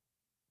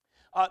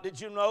 Did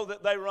you know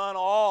that they run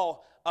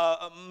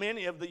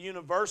many of the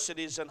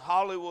universities in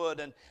Hollywood,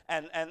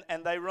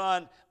 and they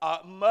run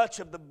much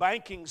of the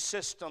banking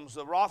systems,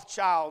 the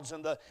Rothschilds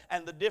and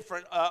the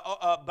different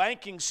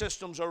banking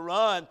systems are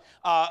run.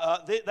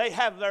 They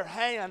have their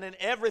hand in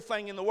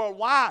everything in the world.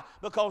 Why?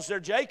 Because they're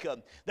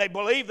Jacob. They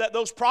believe that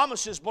those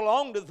promises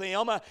belong to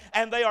them,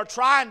 and they are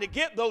trying to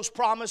get those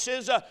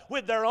promises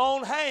with their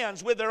own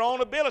hands, with their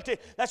own ability.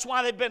 That's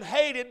why they've been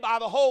hated by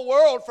the whole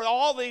world for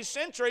all these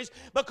centuries,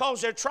 because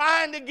they're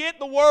trying to get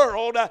the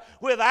world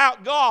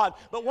without God.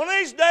 But one of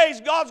these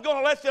days, God's going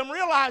to let them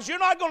realize, you're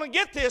not going to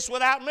get this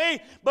without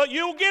me, but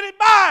you'll get it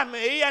by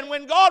me. And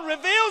when God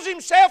reveals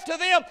himself to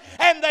them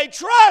and they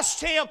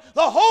trust him,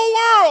 the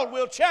whole world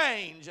will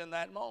change in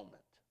that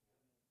moment.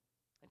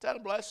 Ain't that a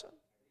blessing?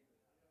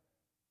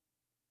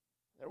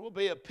 There will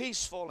be a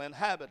peaceful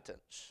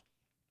inhabitants.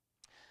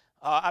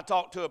 I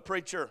talked to a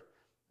preacher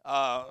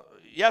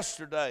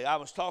yesterday. I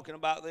was talking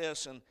about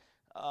this and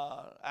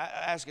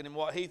asking him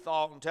what he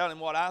thought and telling him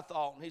what I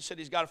thought. And he said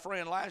he's got a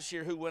friend last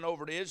year who went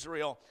over to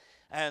Israel,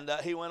 and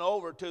he went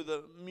over to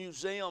the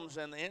museums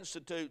and the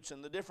institutes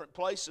and the different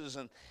places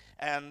and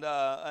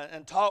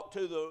talked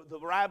to the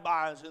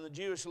rabbis and the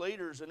Jewish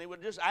leaders, and he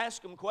would just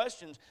ask them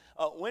questions.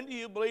 When do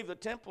you believe the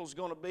temple's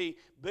going to be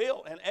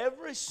built? And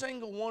every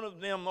single one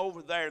of them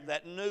over there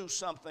that knew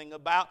something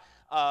about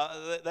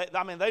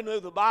they knew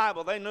the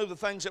Bible. They knew the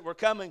things that were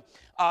coming.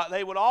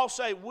 They would all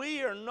say,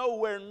 we are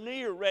nowhere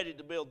near ready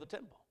to build the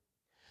temple.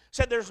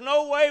 Said there's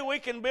no way we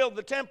can build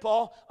the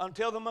temple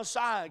until the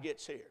Messiah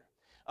gets here.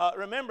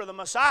 Remember, the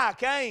Messiah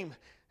came.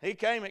 He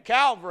came at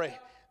Calvary.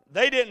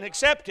 They didn't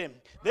accept him.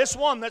 This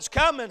one that's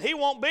coming, he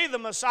won't be the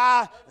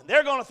Messiah.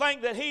 They're going to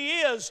think that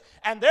he is,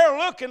 and they're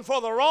looking for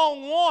the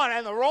wrong one,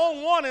 and the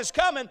wrong one is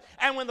coming.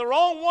 And when the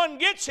wrong one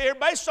gets here,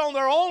 based on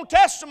their own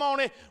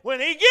testimony, when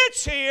he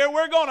gets here,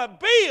 we're going to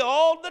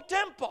build the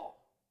temple.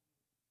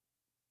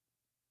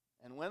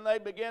 And when they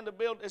begin to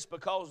build, it's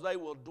because they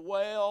will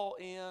dwell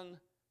in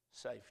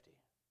safety.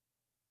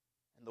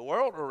 And the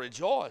world will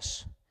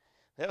rejoice.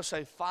 They'll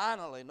say,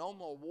 finally, no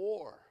more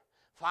war.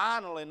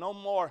 Finally, no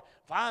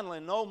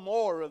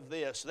more of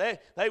this.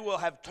 They will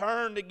have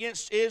turned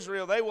against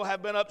Israel. They will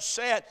have been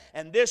upset.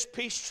 And this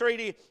peace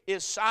treaty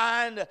is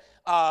signed.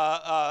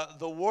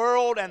 The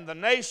world and the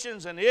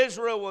nations and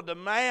Israel will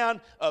demand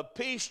a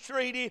peace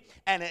treaty.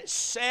 And it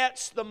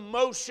sets the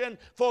motion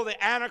for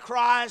the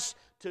Antichrist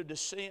to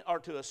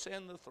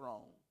ascend the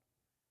throne.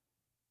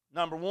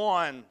 Number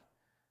one,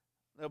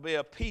 there'll be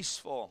a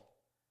peaceful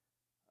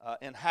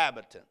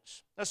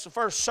inhabitants. That's the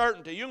first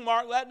certainty. You can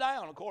mark that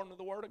down according to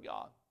the Word of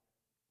God.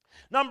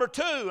 Number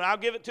two, and I'll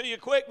give it to you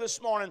quick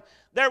this morning,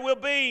 there will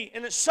be,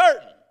 and it's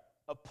certain,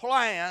 a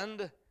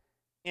planned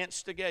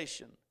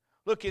instigation.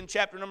 Look in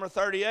chapter number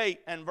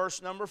 38 and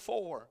verse number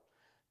 4.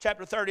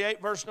 Chapter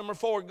 38, verse number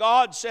 4,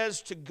 God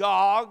says to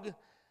Gog,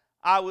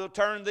 I will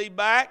turn thee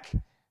back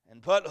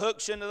and put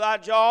hooks into thy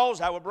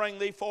jaws. I will bring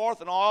thee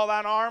forth and all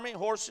thine army,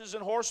 horses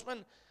and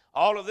horsemen,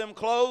 all of them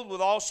clothed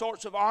with all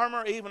sorts of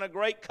armor, even a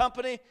great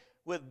company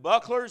with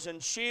bucklers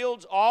and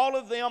shields, all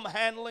of them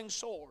handling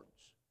swords.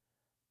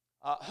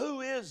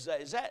 Who is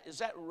that? Is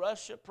that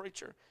Russia,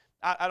 preacher?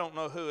 I don't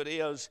know who it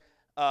is.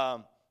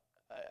 I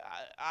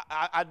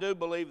do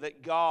believe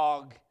that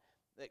God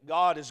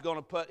is going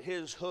to put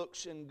his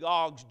hooks in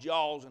Gog's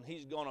jaws and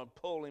he's going to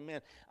pull him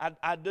in.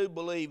 I do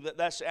believe that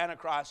that's the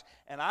Antichrist.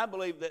 And I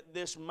believe that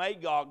this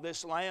Magog,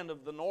 this land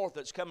of the north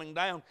that's coming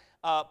down,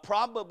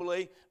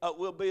 probably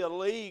will be a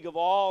league of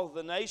all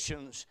the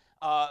nations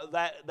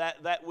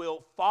that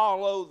will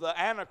follow the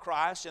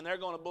Antichrist, and they're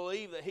going to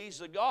believe that he's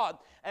the God.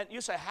 And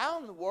you say, how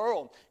in the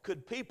world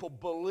could people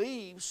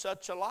believe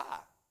such a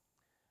lie?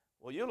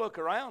 Well, you look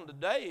around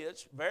today,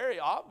 it's very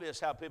obvious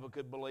how people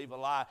could believe a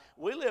lie.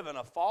 We live in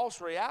a false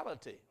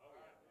reality.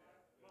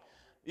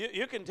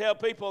 You can tell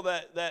people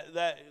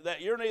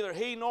that you're neither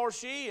he nor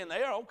she, and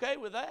they're okay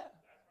with that.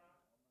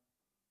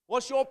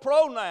 What's your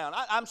pronoun?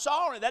 I'm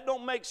sorry, that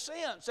don't make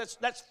sense.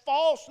 That's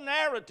false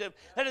narrative.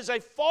 That is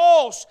a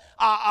false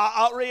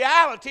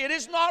reality. It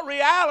is not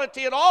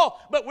reality at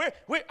all. But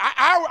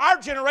our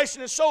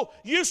generation is so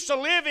used to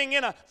living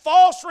in a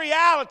false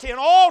reality, an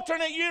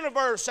alternate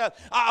universe,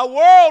 a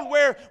world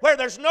where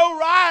there's no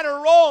right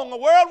or wrong, a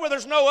world where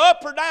there's no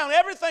up or down.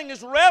 Everything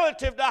is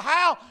relative to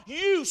how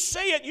you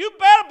see it. You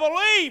better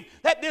believe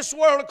that this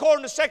world,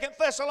 according to 2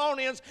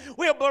 Thessalonians,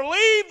 will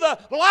believe the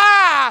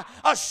lie,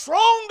 a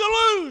strong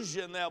delusion.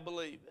 They'll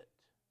believe it.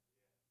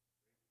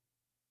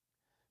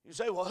 You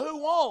say, well, who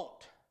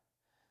won't?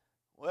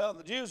 Well,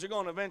 the Jews are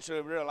going to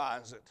eventually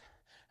realize it.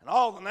 And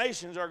all the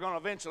nations are going to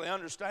eventually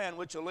understand,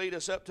 which will lead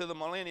us up to the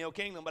millennial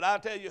kingdom. But I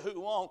tell you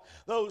who won't.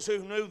 Those who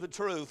knew the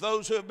truth.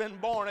 Those who have been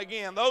born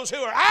again. Those who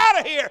are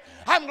out of here.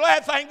 I'm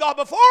glad, thank God,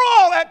 before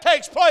all that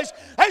takes place,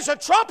 there's a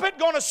trumpet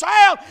going to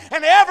sound.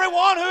 And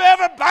everyone who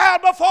ever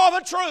bowed before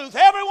the truth,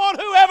 everyone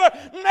who ever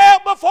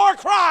knelt before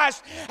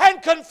Christ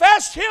and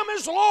confessed Him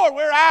as Lord,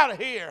 we're out of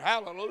here.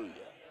 Hallelujah.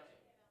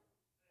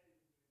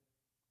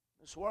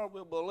 This world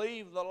will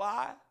believe the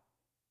lie.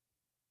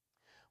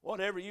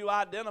 Whatever you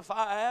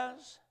identify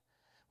as.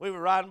 We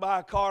were riding by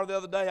a car the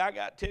other day. I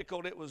got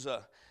tickled. It was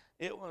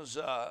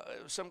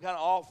some kind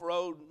of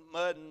off-road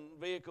mud and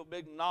vehicle,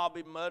 big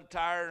knobby mud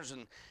tires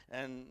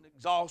and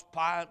exhaust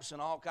pipes and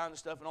all kinds of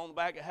stuff. And on the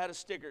back it had a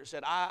sticker that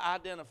said, "I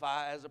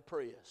identify as a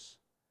Prius."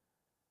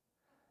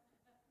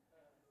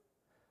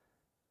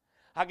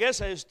 I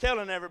guess I was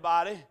telling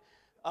everybody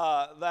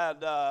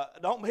that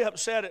don't be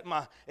upset at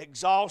my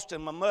exhaust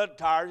and my mud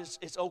tires.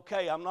 It's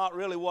okay. I'm not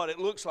really what it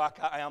looks like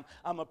I am.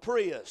 I'm a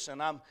Prius,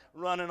 and I'm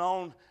running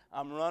on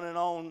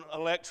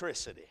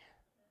electricity.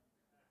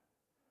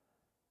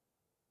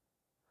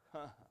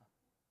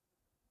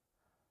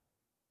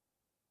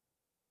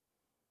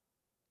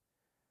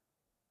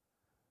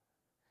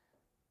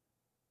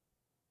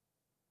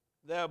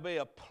 There'll be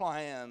a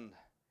planned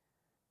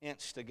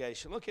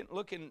instigation.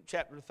 Look in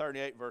chapter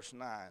 38, verse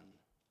 9.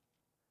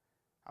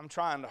 I'm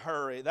trying to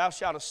hurry. Thou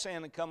shalt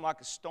ascend and come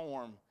like a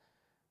storm.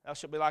 Thou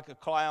shalt be like a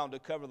cloud to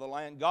cover the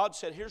land. God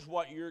said, here's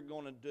what you're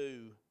going to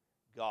do,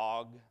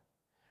 Gog.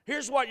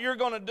 Here's what you're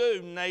going to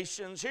do,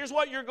 nations. Here's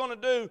what you're going to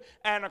do,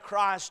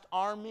 Antichrist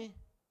army.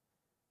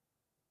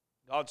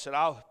 God said,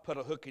 I'll put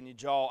a hook in your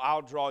jaw.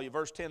 I'll draw you.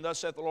 Verse 10, thus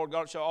saith the Lord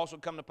God, it shall also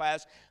come to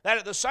pass that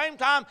at the same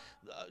time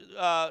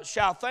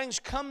shall things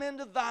come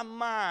into thy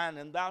mind,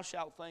 and thou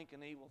shalt think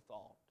an evil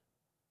thought.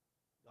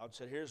 God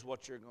said, here's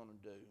what you're going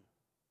to do.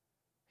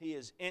 He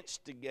is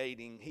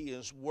instigating. He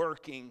is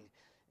working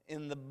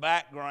in the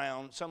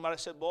background. Somebody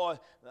said, boy,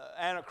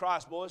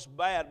 Antichrist, boy, it's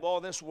bad. Boy,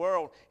 this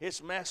world,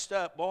 it's messed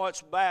up. Boy,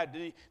 it's bad.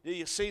 Do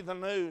you see the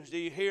news? Do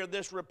you hear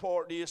this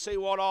report? Do you see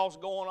what all's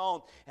going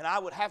on? And I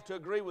would have to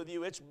agree with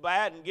you. It's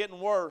bad and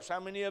getting worse. How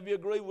many of you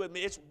agree with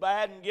me? It's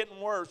bad and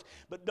getting worse.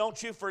 But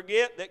don't you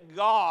forget that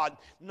God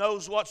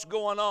knows what's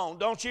going on.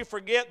 Don't you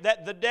forget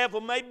that the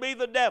devil may be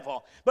the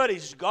devil, but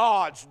he's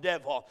God's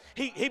devil.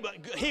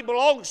 He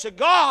belongs to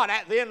God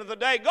at the end of the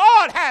day.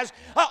 God has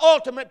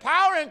ultimate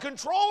power and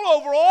control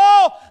over all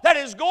that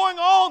is going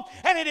on,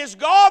 and it is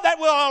God that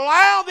will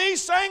allow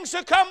these things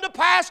to come to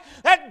pass,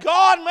 that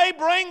God may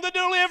bring the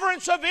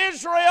deliverance of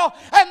Israel,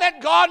 and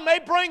that God may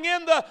bring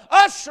in the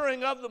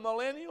ushering of the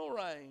millennial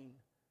reign.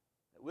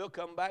 We'll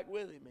come back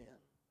with Him in.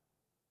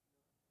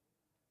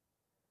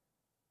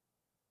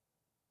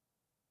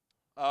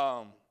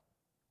 A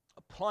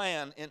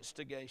plan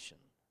instigation.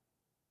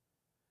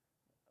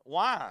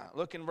 Why?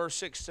 Look in verse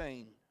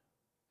 16.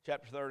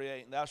 Chapter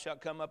 38, and thou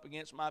shalt come up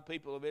against my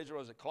people of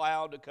Israel as a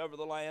cloud to cover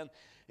the land.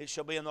 It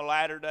shall be in the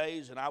latter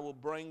days, and I will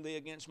bring thee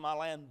against my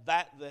land,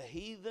 that the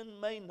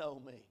heathen may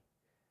know me.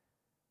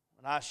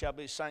 And I shall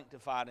be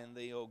sanctified in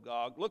thee, O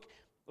Gog.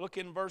 Look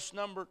in verse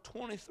number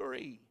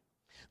 23.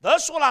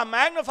 Thus will I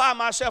magnify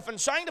myself and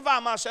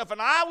sanctify myself,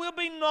 and I will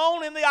be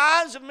known in the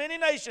eyes of many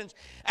nations,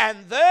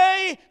 and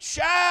they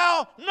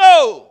shall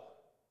know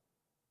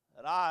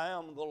that I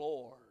am the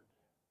Lord.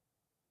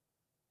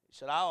 He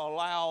said, I'll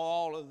allow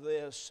all of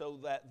this so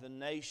that the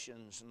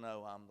nations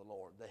know I'm the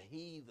Lord. The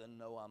heathen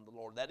know I'm the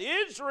Lord. That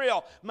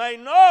Israel may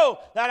know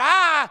that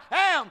I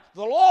am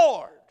the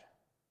Lord.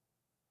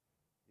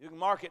 You can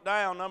mark it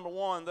down. Number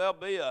one, there'll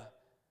be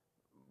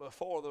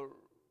before the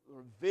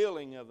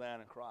revealing of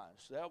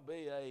Antichrist,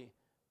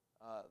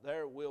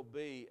 there will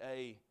be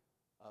a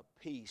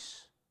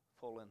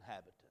peaceful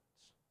inhabitants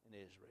in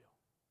Israel.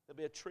 There'll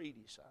be a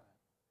treaty signed.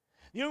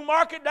 You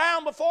mark it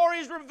down before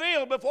He's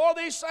revealed, before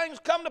these things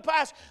come to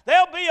pass.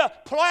 There'll be a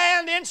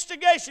planned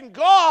instigation.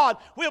 God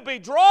will be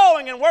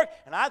drawing and working.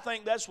 And I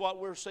think that's what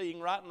we're seeing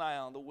right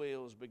now. The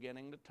wheels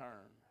beginning to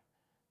turn.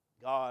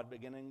 God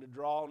beginning to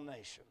draw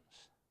nations.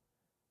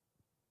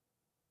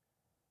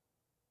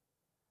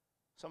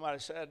 Somebody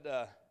said,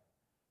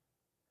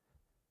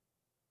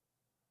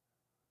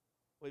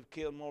 we've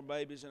killed more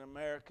babies in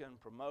America and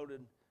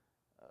promoted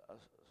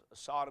a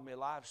sodomy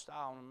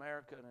lifestyle in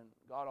America, and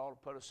God ought to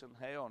put us in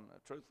hell. And the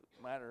truth of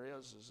the matter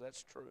is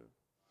that's true.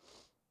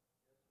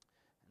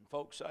 And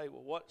folks say,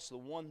 well, what's the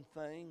one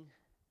thing?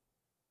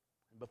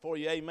 And before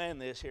you amen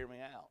this, hear me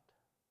out.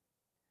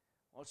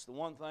 What's the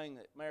one thing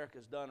that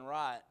America's done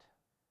right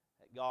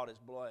that God has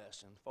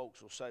blessed? And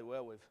folks will say,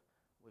 well, we've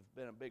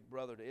been a big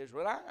brother to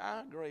Israel.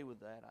 I agree with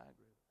that. I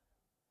agree.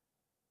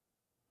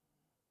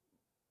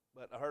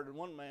 But I heard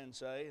one man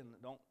say, and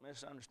don't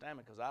misunderstand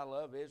me, because I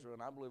love Israel,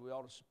 and I believe we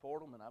ought to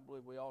support them, and I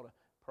believe we ought to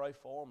pray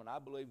for them, and I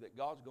believe that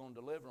God's going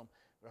to deliver them.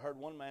 But I heard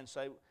one man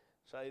say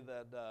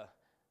that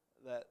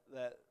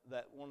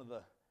one of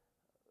the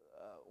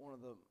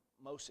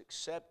most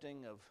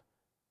accepting of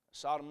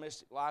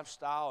sodomistic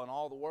lifestyle in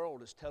all the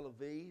world is Tel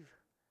Aviv.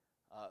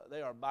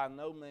 They are by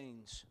no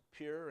means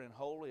pure and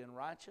holy and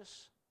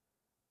righteous.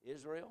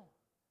 Israel.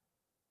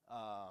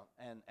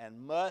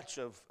 and much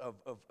of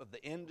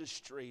the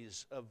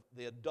industries, of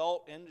the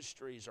adult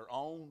industries, are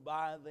owned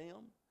by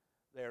them.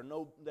 They're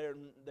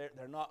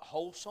not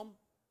wholesome.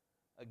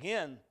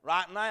 Again,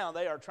 right now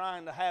they are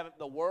trying to have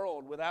the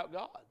world without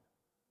God.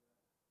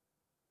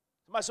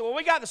 Somebody said, well,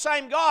 we got the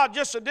same God,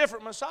 just a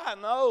different Messiah.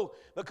 No,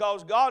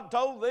 because God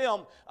told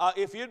them,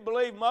 if you'd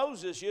believe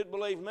Moses, you'd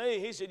believe me.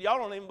 He said, y'all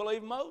don't even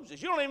believe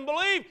Moses. You don't even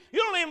believe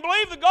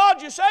the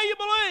God you say you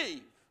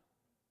believe.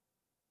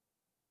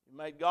 You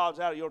made gods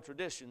out of your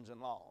traditions and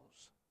laws.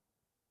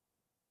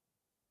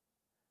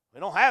 We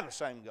don't have the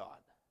same God,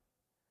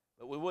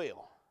 but we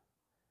will.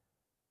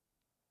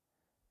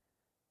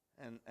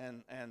 And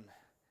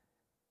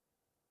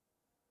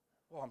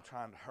well, I'm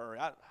trying to hurry.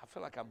 I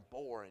feel like I'm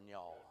boring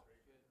y'all.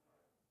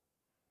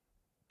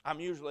 I'm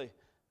usually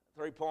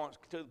 3 points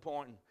to the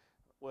point,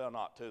 well,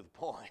 not to the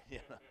point, you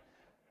know.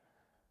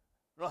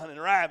 Running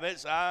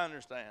rabbits, I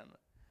understand.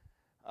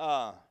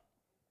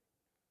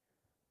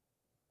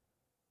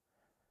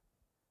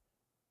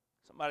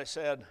 Somebody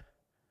said,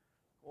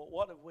 well,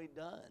 what have we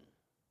done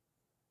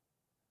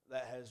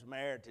that has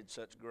merited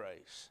such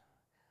grace?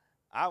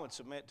 I would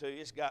submit to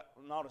you, it's got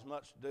not as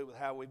much to do with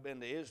how we've been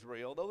to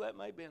Israel, though that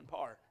may be in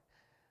part,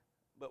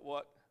 but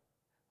what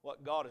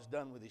God has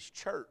done with His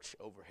church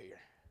over here.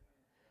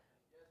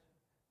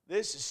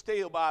 This is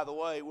still, by the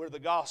way, where the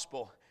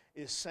gospel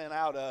is sent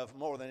out of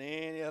more than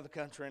any other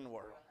country in the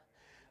world.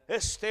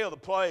 This is still the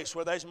place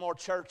where there's more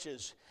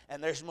churches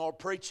and there's more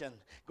preaching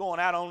going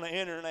out on the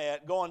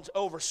internet, going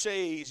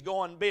overseas,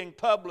 being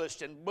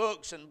published in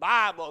books and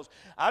Bibles.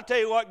 I'll tell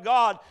you what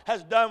God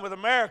has done with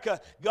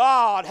America.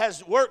 God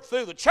has worked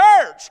through the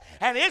church,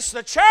 and it's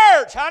the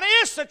church, honey,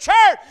 it's the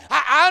church.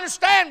 I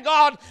understand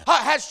God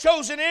has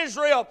chosen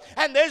Israel,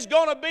 and there's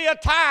going to be a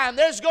time,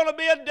 there's going to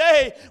be a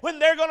day when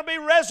they're going to be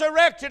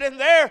resurrected, and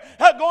they're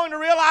going to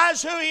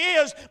realize who He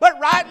is. But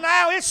right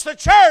now, it's the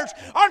church.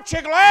 Aren't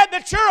you glad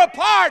that you're a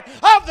part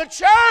of the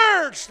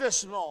church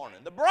this morning?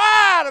 The bride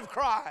of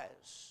Christ.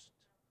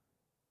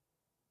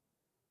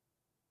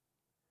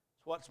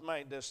 It's what's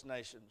made this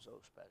nation so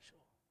special.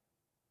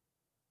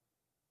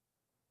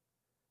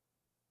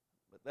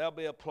 But there'll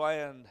be a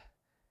planned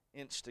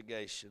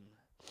instigation.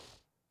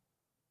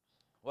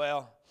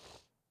 Well,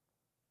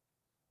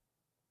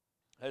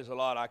 there's a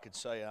lot I could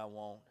say, I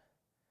won't.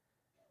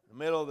 In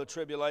the middle of the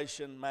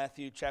tribulation,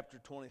 Matthew chapter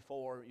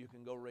 24, you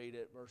can go read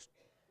it, verse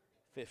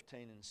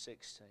 15 and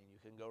 16. You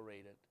can go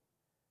read it.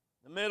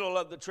 In the middle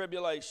of the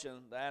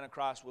tribulation, the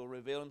Antichrist will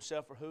reveal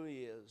himself for who he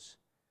is.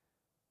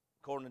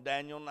 According to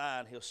Daniel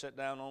 9, he'll sit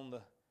down on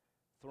the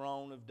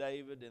throne of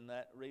David in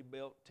that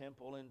rebuilt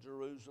temple in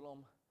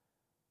Jerusalem,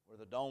 where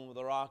the Dome of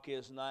the Rock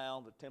is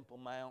now, the Temple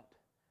Mount.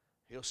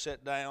 He'll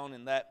sit down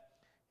in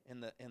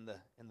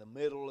the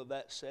middle of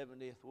that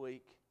 70th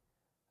week,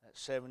 that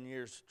 7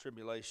 years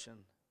tribulation,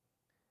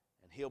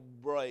 and he'll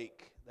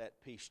break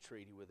that peace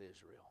treaty with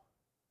Israel.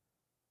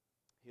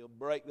 He'll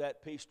break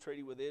that peace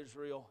treaty with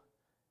Israel.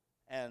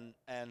 And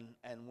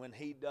when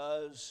he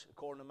does,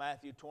 according to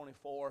Matthew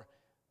 24,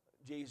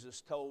 Jesus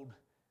told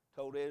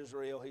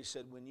Israel, he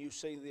said, when you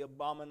see the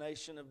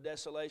abomination of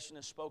desolation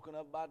as spoken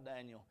of by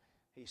Daniel,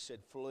 he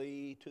said,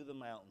 flee to the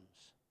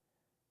mountains.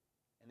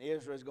 And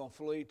Israel's going to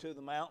flee to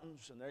the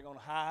mountains, and they're going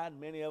to hide.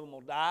 Many of them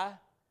will die.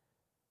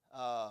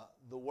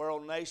 The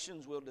world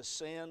nations will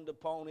descend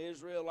upon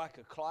Israel like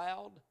a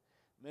cloud.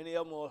 Many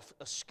of them will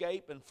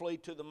escape and flee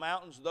to the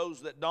mountains.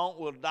 Those that don't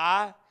will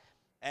die.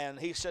 And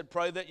he said,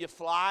 pray that your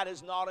flight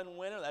is not in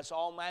winter. That's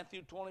all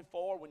Matthew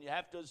 24. When you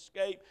have to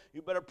escape,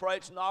 you better pray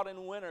it's not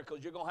in winter,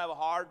 because you're going to have a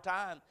hard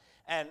time.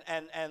 And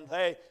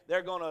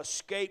they're going to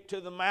escape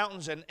to the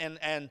mountains, and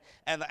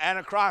the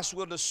Antichrist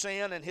will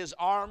descend, and his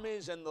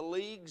armies and the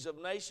leagues of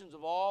nations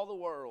of all the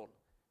world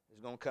is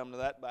going to come to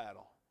that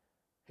battle.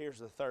 Here's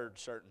the third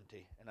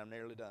certainty, and I'm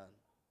nearly done.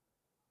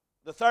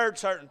 The third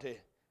certainty,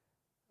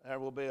 there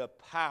will be a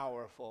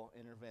powerful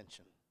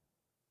intervention.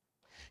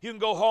 You can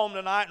go home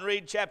tonight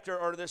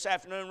and this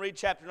afternoon, read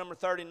chapter number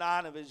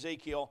 39 of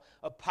Ezekiel,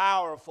 a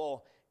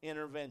powerful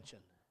intervention.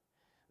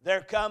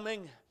 They're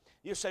coming.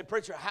 You say,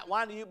 preacher,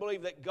 why do you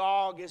believe that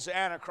Gog is the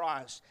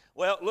Antichrist?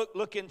 Well,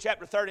 look in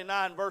chapter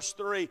 39, verse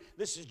 3.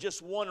 This is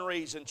just one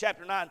reason.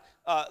 Chapter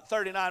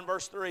 39,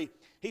 verse 3.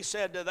 He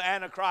said to the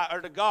Antichrist,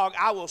 or to Gog,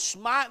 I will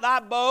smite thy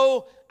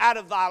bow out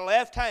of thy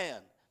left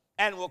hand,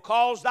 and will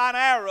cause thine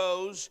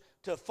arrows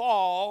to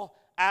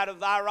fall out of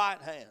thy right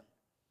hand.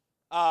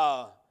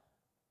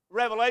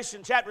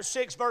 Revelation chapter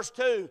 6, verse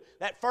 2,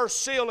 that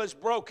first seal is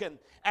broken,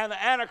 and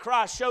the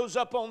Antichrist shows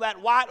up on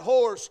that white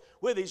horse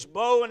with his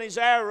bow and his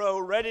arrow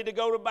ready to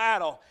go to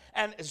battle.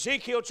 And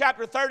Ezekiel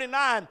chapter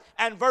 39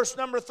 and verse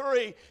number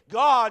 3,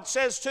 God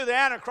says to the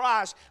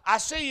Antichrist, I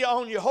see you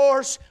on your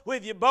horse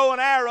with your bow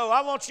and arrow.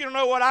 I want you to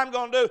know what I'm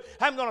going to do.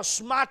 I'm going to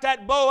smite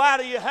that bow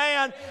out of your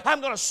hand.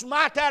 I'm going to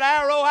smite that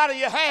arrow out of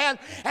your hand,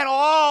 and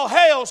all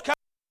hell's coming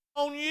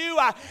on you,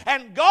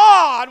 and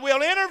God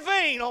will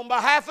intervene. intervene on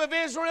behalf of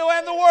Israel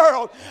and the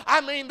world.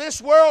 I mean,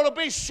 this world will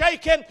be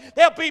shaken.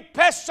 There'll be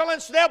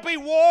pestilence. There'll be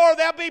war.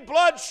 There'll be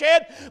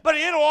bloodshed. But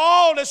it'll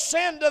all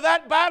descend to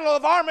that battle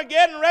of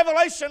Armageddon,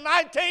 Revelation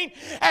 19.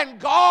 And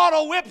God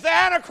will whip the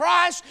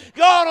Antichrist.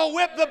 God will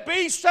whip the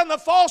beast and the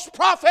false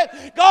prophet.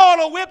 God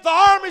will whip the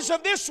armies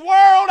of this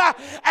world.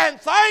 And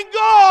thank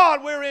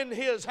God we're in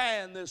His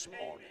hand this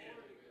morning.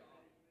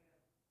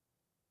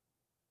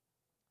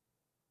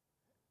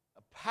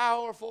 A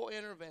powerful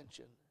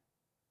intervention.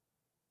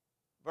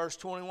 Verse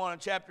 21 in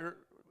chapter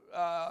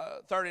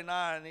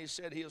 39, he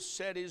said He'll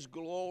set His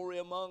glory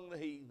among the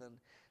heathen.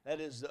 That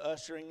is the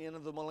ushering in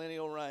of the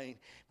millennial reign.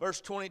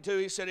 Verse 22,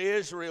 he said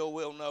Israel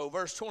will know.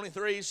 Verse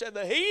 23, he said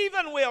the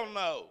heathen will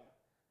know.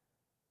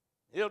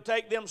 It'll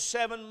take them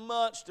 7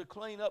 months to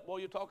clean up. Boy,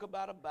 you talk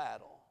about a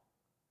battle.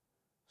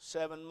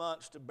 7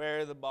 months to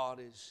bury the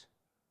bodies.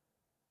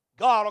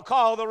 God will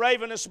call the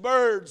ravenous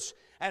birds,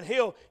 and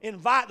He'll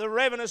invite the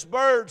ravenous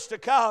birds to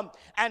come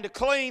and to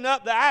clean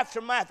up the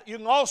aftermath. You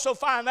can also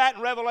find that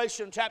in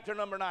Revelation chapter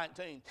number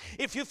 19.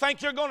 If you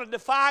think you're going to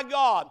defy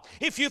God,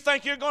 if you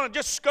think you're going to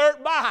just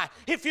skirt by,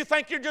 if you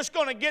think you're just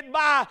going to get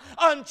by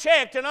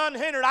unchecked and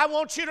unhindered, I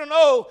want you to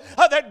know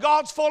that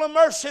God's full of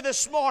mercy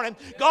this morning.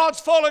 God's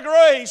full of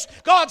grace.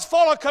 God's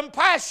full of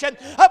compassion.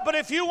 But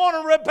if you want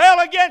to rebel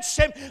against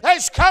Him,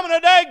 there's coming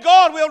a day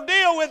God will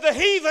deal with the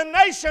heathen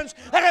nations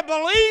that have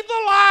believed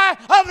the lie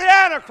of the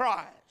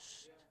Antichrist.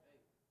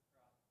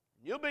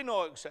 You'll be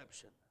no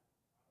exception.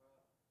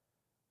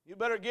 You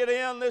better get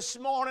in this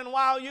morning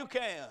while you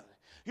can.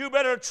 You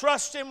better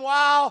trust Him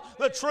while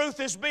the truth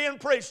is being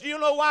preached. Do you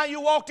know why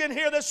you walked in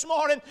here this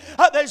morning?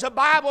 There's a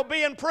Bible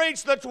being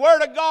preached. The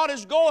Word of God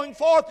is going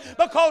forth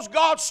because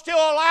God's still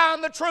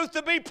allowing the truth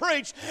to be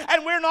preached.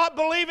 And we're not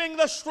believing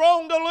the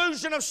strong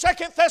delusion of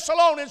 2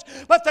 Thessalonians,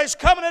 but there's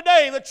coming a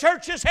day the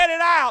church is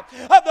headed out.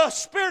 The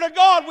Spirit of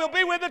God will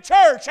be with the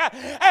church,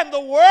 and the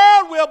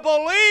world will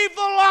believe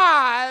the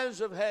lies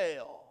of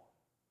hell.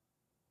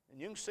 And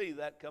you can see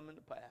that coming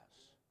to pass.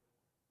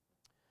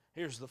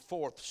 Here's the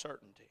fourth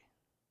certainty.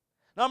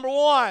 Number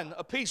one,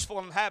 a peaceful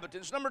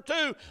inhabitants. Number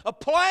two, a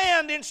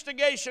planned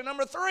instigation.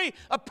 Number three,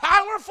 a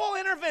powerful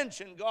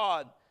intervention.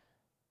 God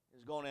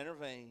is going to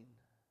intervene.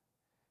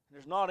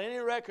 There's not any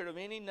record of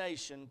any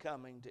nation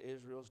coming to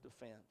Israel's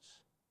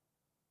defense.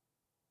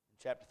 In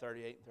chapter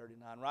 38 and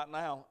 39. Right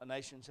now,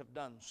 nations have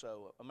done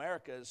so.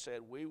 America has said,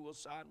 we will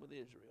side with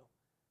Israel.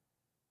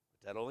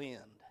 But that'll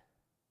end.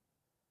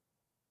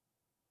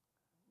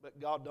 But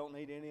God don't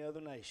need any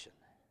other nation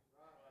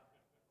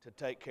to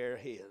take care of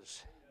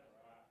His.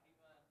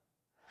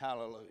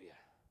 Hallelujah.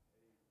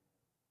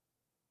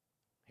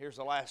 Here's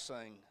the last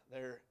thing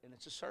there, and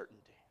it's a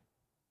certainty.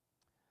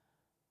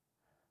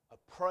 A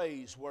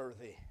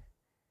praiseworthy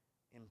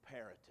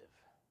imperative.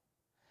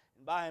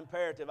 And by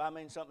imperative, I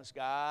mean something that's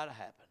got to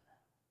happen.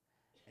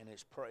 And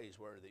it's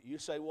praiseworthy. You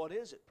say, what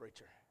is it,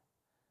 preacher?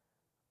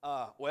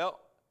 Well,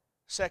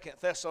 1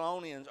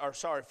 Thessalonians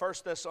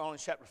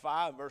chapter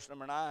 5, verse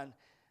number 9,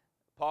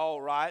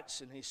 Paul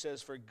writes, and he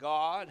says, for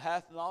God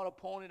hath not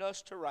appointed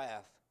us to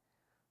wrath,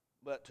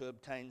 but to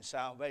obtain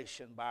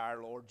salvation by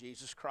our Lord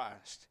Jesus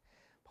Christ.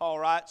 Paul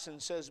writes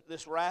and says,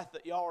 this wrath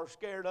that y'all are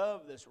scared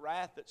of, this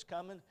wrath that's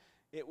coming,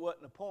 it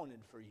wasn't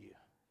appointed for you.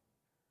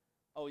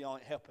 Oh, y'all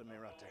ain't helping me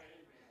right there.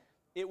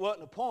 It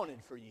wasn't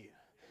appointed for you.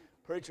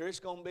 Preacher, it's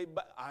going to be,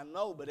 I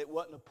know, but it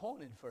wasn't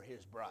appointed for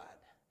His bride.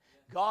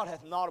 God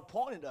hath not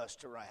appointed us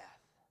to wrath.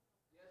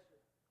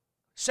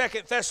 2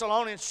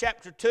 Thessalonians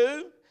chapter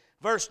 2,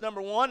 verse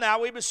number 1,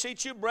 now we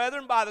beseech you,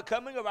 brethren, by the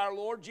coming of our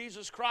Lord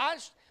Jesus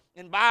Christ,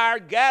 and by our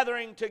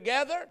gathering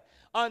together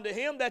unto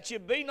Him, that ye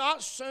be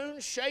not soon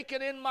shaken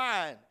in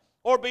mind,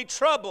 or be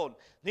troubled,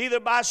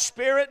 neither by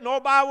spirit, nor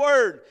by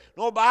word,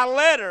 nor by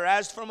letter,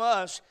 as from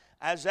us,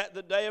 as that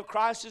the day of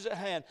Christ is at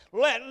hand.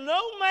 Let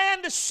no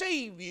man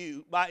deceive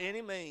you by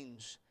any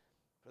means.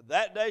 For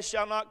that day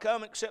shall not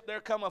come, except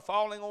there come a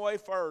falling away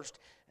first,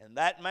 and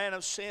that man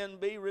of sin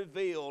be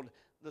revealed,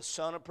 the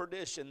son of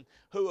perdition,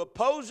 who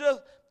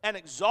opposeth and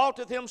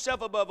exalteth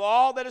himself above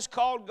all that is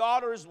called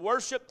God or is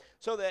worshipped,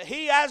 so that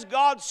he as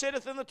God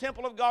sitteth in the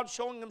temple of God,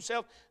 showing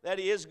himself that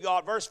he is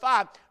God. Verse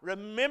 5,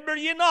 remember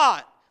ye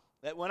not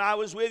that when I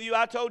was with you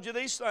I told you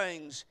these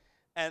things,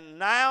 and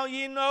now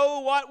ye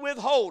know what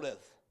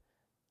withholdeth,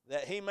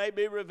 that he may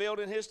be revealed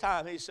in his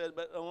time. He said,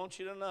 but I want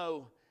you to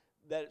know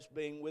that it's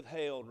being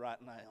withheld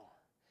right now.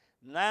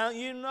 Now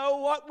you know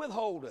what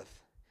withholdeth.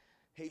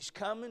 He's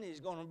coming, he's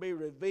going to be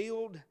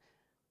revealed.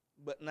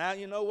 But now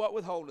you know what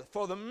withholdeth.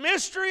 For the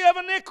mystery of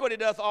iniquity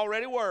doth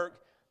already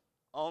work.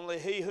 Only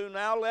he who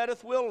now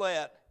letteth will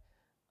let,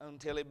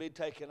 until he be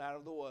taken out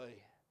of the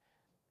way.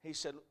 He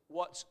said,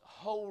 what's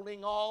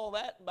holding all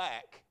that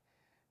back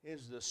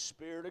is the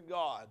Spirit of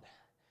God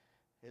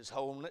is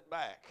holding it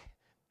back.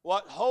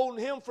 What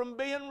holding Him from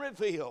being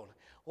revealed?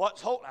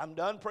 I'm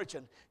done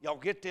preaching. Y'all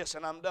get this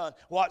and I'm done.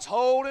 What's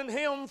holding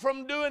him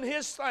from doing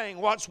his thing?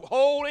 What's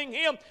holding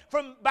him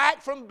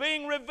back from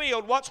being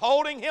revealed? What's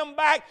holding him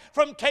back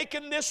from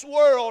taking this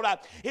world?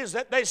 Is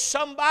that there's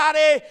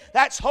somebody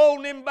that's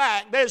holding him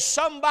back. There's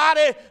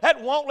somebody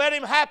that won't let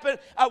him happen.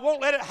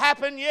 Won't let it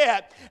happen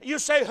yet. You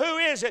say, who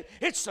is it?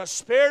 It's the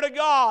Spirit of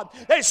God.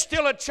 There's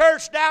still a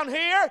church down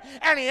here,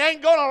 and He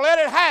ain't going to let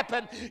it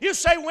happen. You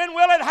say, when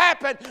will it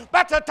happen?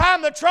 By the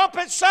time the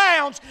trumpet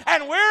sounds,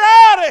 and we're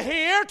out of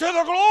here to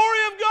the glory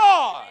of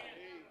God.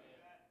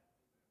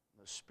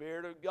 The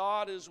Spirit of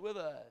God is with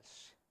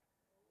us.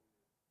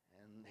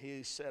 And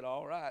He said,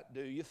 all right,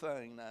 do your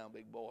thing now,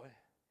 big boy.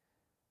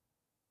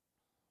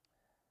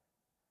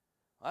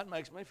 That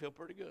makes me feel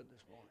pretty good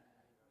this morning.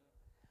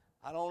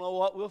 I don't know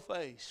what we'll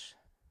face.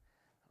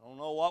 I don't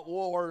know what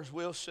wars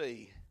we'll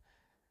see.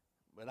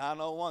 But I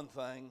know one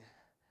thing.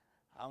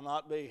 I'll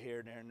not be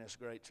here during this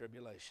great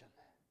tribulation.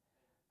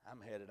 I'm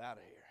headed out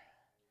of here.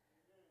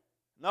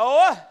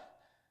 Noah,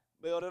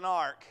 build an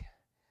ark.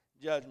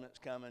 Judgment's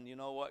coming. You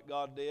know what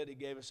God did? He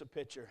gave us a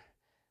picture.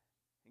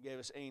 He gave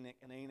us Enoch.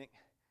 And Enoch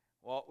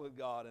walked with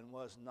God and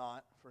was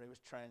not, for he was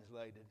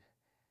translated.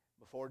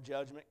 Before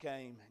judgment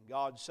came,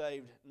 God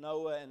saved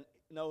Noah. And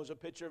Noah's a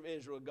picture of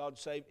Israel. God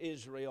saved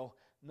Israel,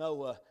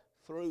 Noah,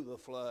 through the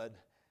flood.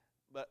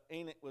 But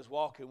Enoch was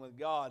walking with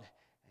God,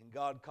 and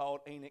God called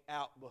Enoch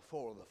out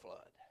before the flood.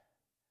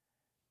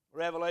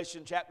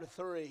 Revelation chapter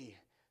 3,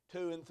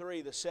 2 and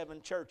 3, the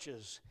 7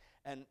 churches.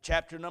 And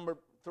chapter number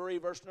 3,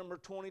 verse number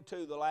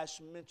 22, the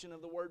last mention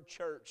of the word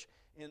church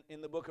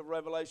in the book of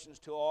Revelations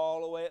to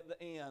all the way at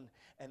the end.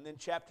 And then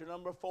chapter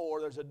number 4,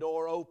 there's a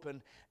door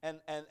open, and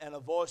a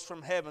voice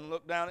from heaven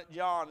looked down at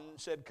John and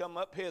said, come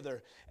up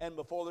hither. And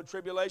before the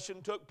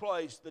tribulation took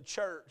place, the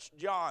church,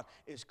 John,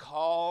 is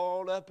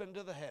called up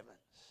into the heavens.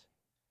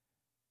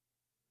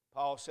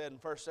 Paul said in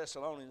 1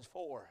 Thessalonians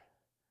 4,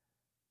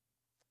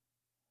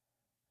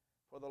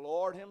 for the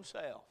Lord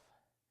Himself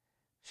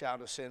shall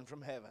descend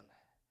from heaven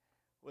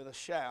with a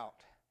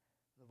shout,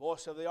 the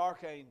voice of the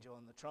archangel,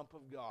 and the trump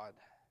of God.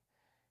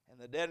 And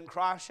the dead in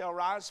Christ shall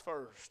rise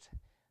first.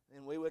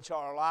 Then we which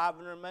are alive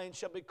and remain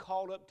shall be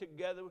called up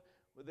together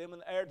with them in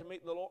the air to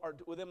meet the Lord, or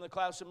with them in the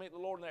clouds to meet the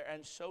Lord in the air.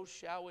 And so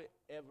shall it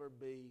ever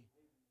be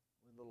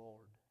with the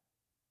Lord.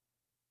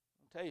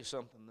 I'll tell you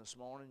something this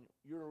morning.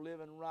 You're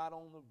living right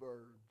on the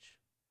verge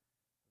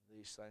of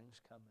these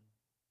things coming.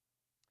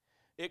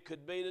 It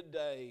could be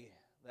today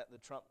that the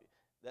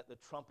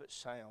trumpet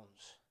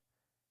sounds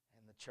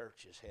and the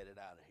church is headed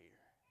out of here.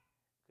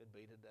 Could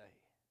be today.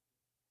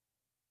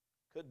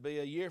 Could be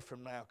a year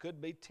from now. Could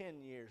be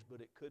 10 years,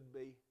 but it could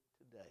be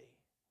today.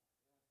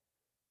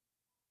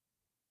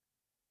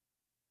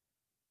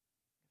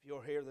 If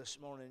you're here this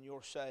morning and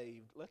you're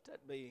saved, let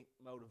that be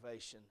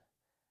motivation.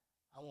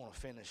 I want to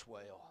finish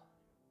well.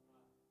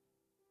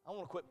 I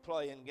want to quit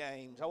playing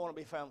games. I want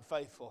to be found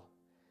faithful.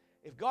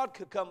 If God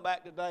could come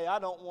back today, I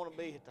don't want to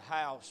be at the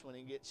house when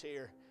He gets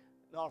here,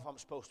 not if I'm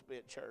supposed to be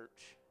at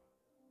church.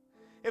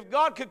 If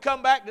God could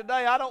come back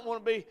today, I don't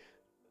want to be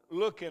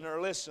looking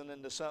or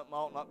listening to something I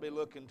ought not be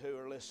looking to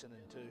or listening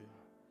to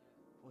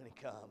when He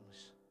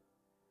comes.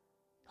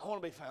 I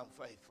want to be found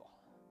faithful.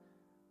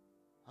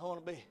 I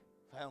want to be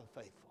found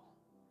faithful.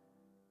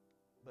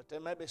 But there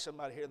may be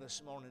somebody here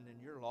this morning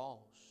and you're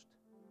lost.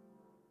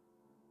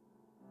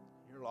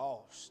 You're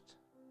lost.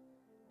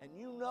 And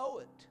you know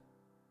it.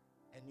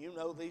 And you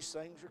know these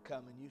things are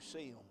coming. You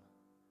see them.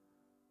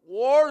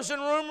 Wars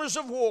and rumors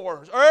of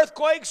wars.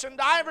 Earthquakes in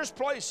divers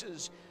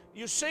places.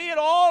 You see it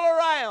all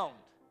around.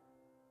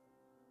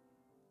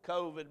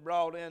 COVID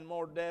brought in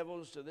more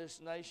devils to this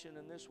nation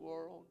and this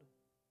world.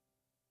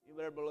 You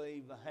better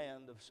believe the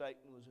hand of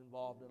Satan was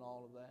involved in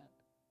all of that.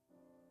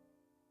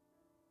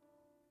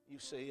 You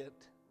see it.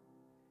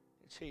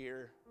 It's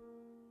here.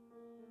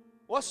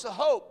 What's the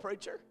hope,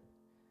 preacher?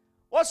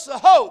 What's the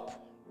hope?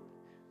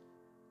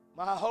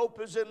 My hope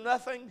is in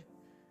nothing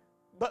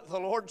but the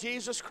Lord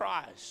Jesus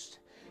Christ.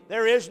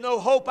 There is no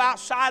hope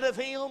outside of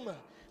Him.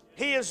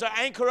 He is the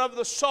anchor of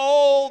the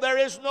soul. There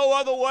is no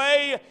other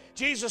way.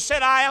 Jesus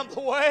said, I am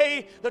the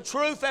way, the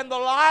truth, and the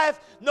life.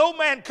 No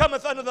man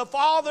cometh unto the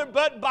Father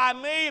but by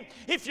me.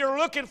 If you're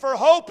looking for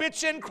hope,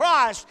 it's in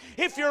Christ.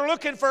 If you're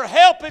looking for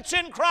help, it's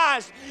in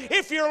Christ.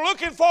 If you're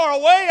looking for a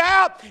way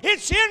out,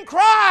 it's in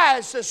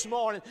Christ this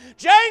morning.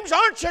 James,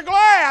 aren't you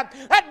glad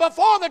that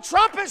before the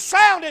trumpet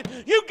sounded,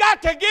 you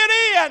got to get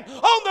in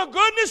on the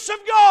goodness of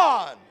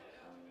God?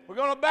 We're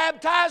going to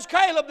baptize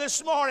Caleb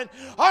this morning.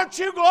 Aren't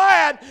you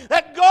glad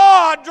that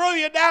God drew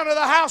you down to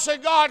the house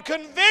of God?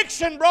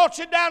 Conviction brought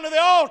you down to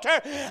the altar.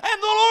 And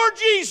the Lord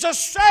Jesus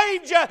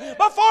saved you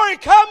before He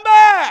come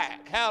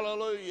back.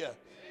 Hallelujah.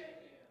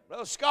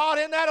 Brother Scott,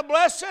 isn't that a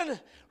blessing?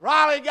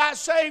 Riley got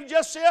saved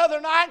just the other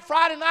night,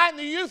 Friday night in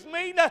the youth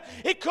meeting.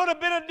 It could have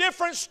been a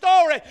different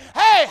story.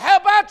 Hey, how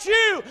about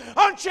you?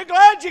 Aren't you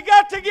glad you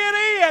got to get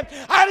in?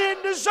 I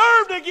didn't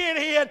deserve to get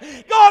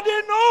in. God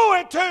didn't owe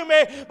it to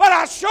me. But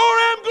I sure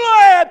am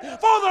glad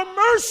for the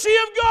mercy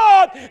of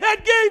God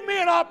that gave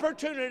me an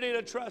opportunity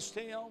to trust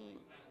Him.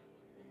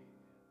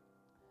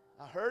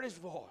 I heard His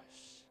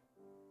voice,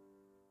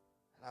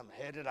 and I'm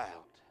headed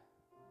out.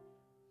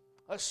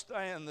 Let's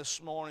stand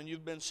this morning.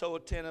 You've been so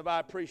attentive. I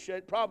appreciate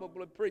it.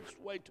 Probably preached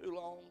way too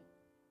long.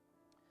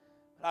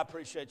 But I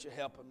appreciate you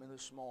helping me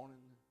this morning.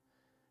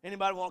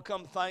 Anybody want to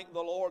come thank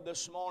the Lord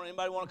this morning?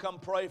 Anybody want to come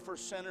pray for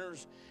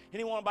sinners?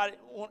 Anybody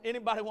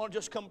want to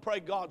just come pray,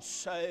 God,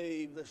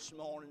 save this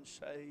morning,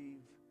 save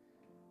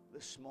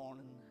this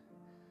morning.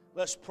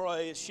 Let's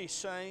pray as she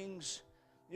sings.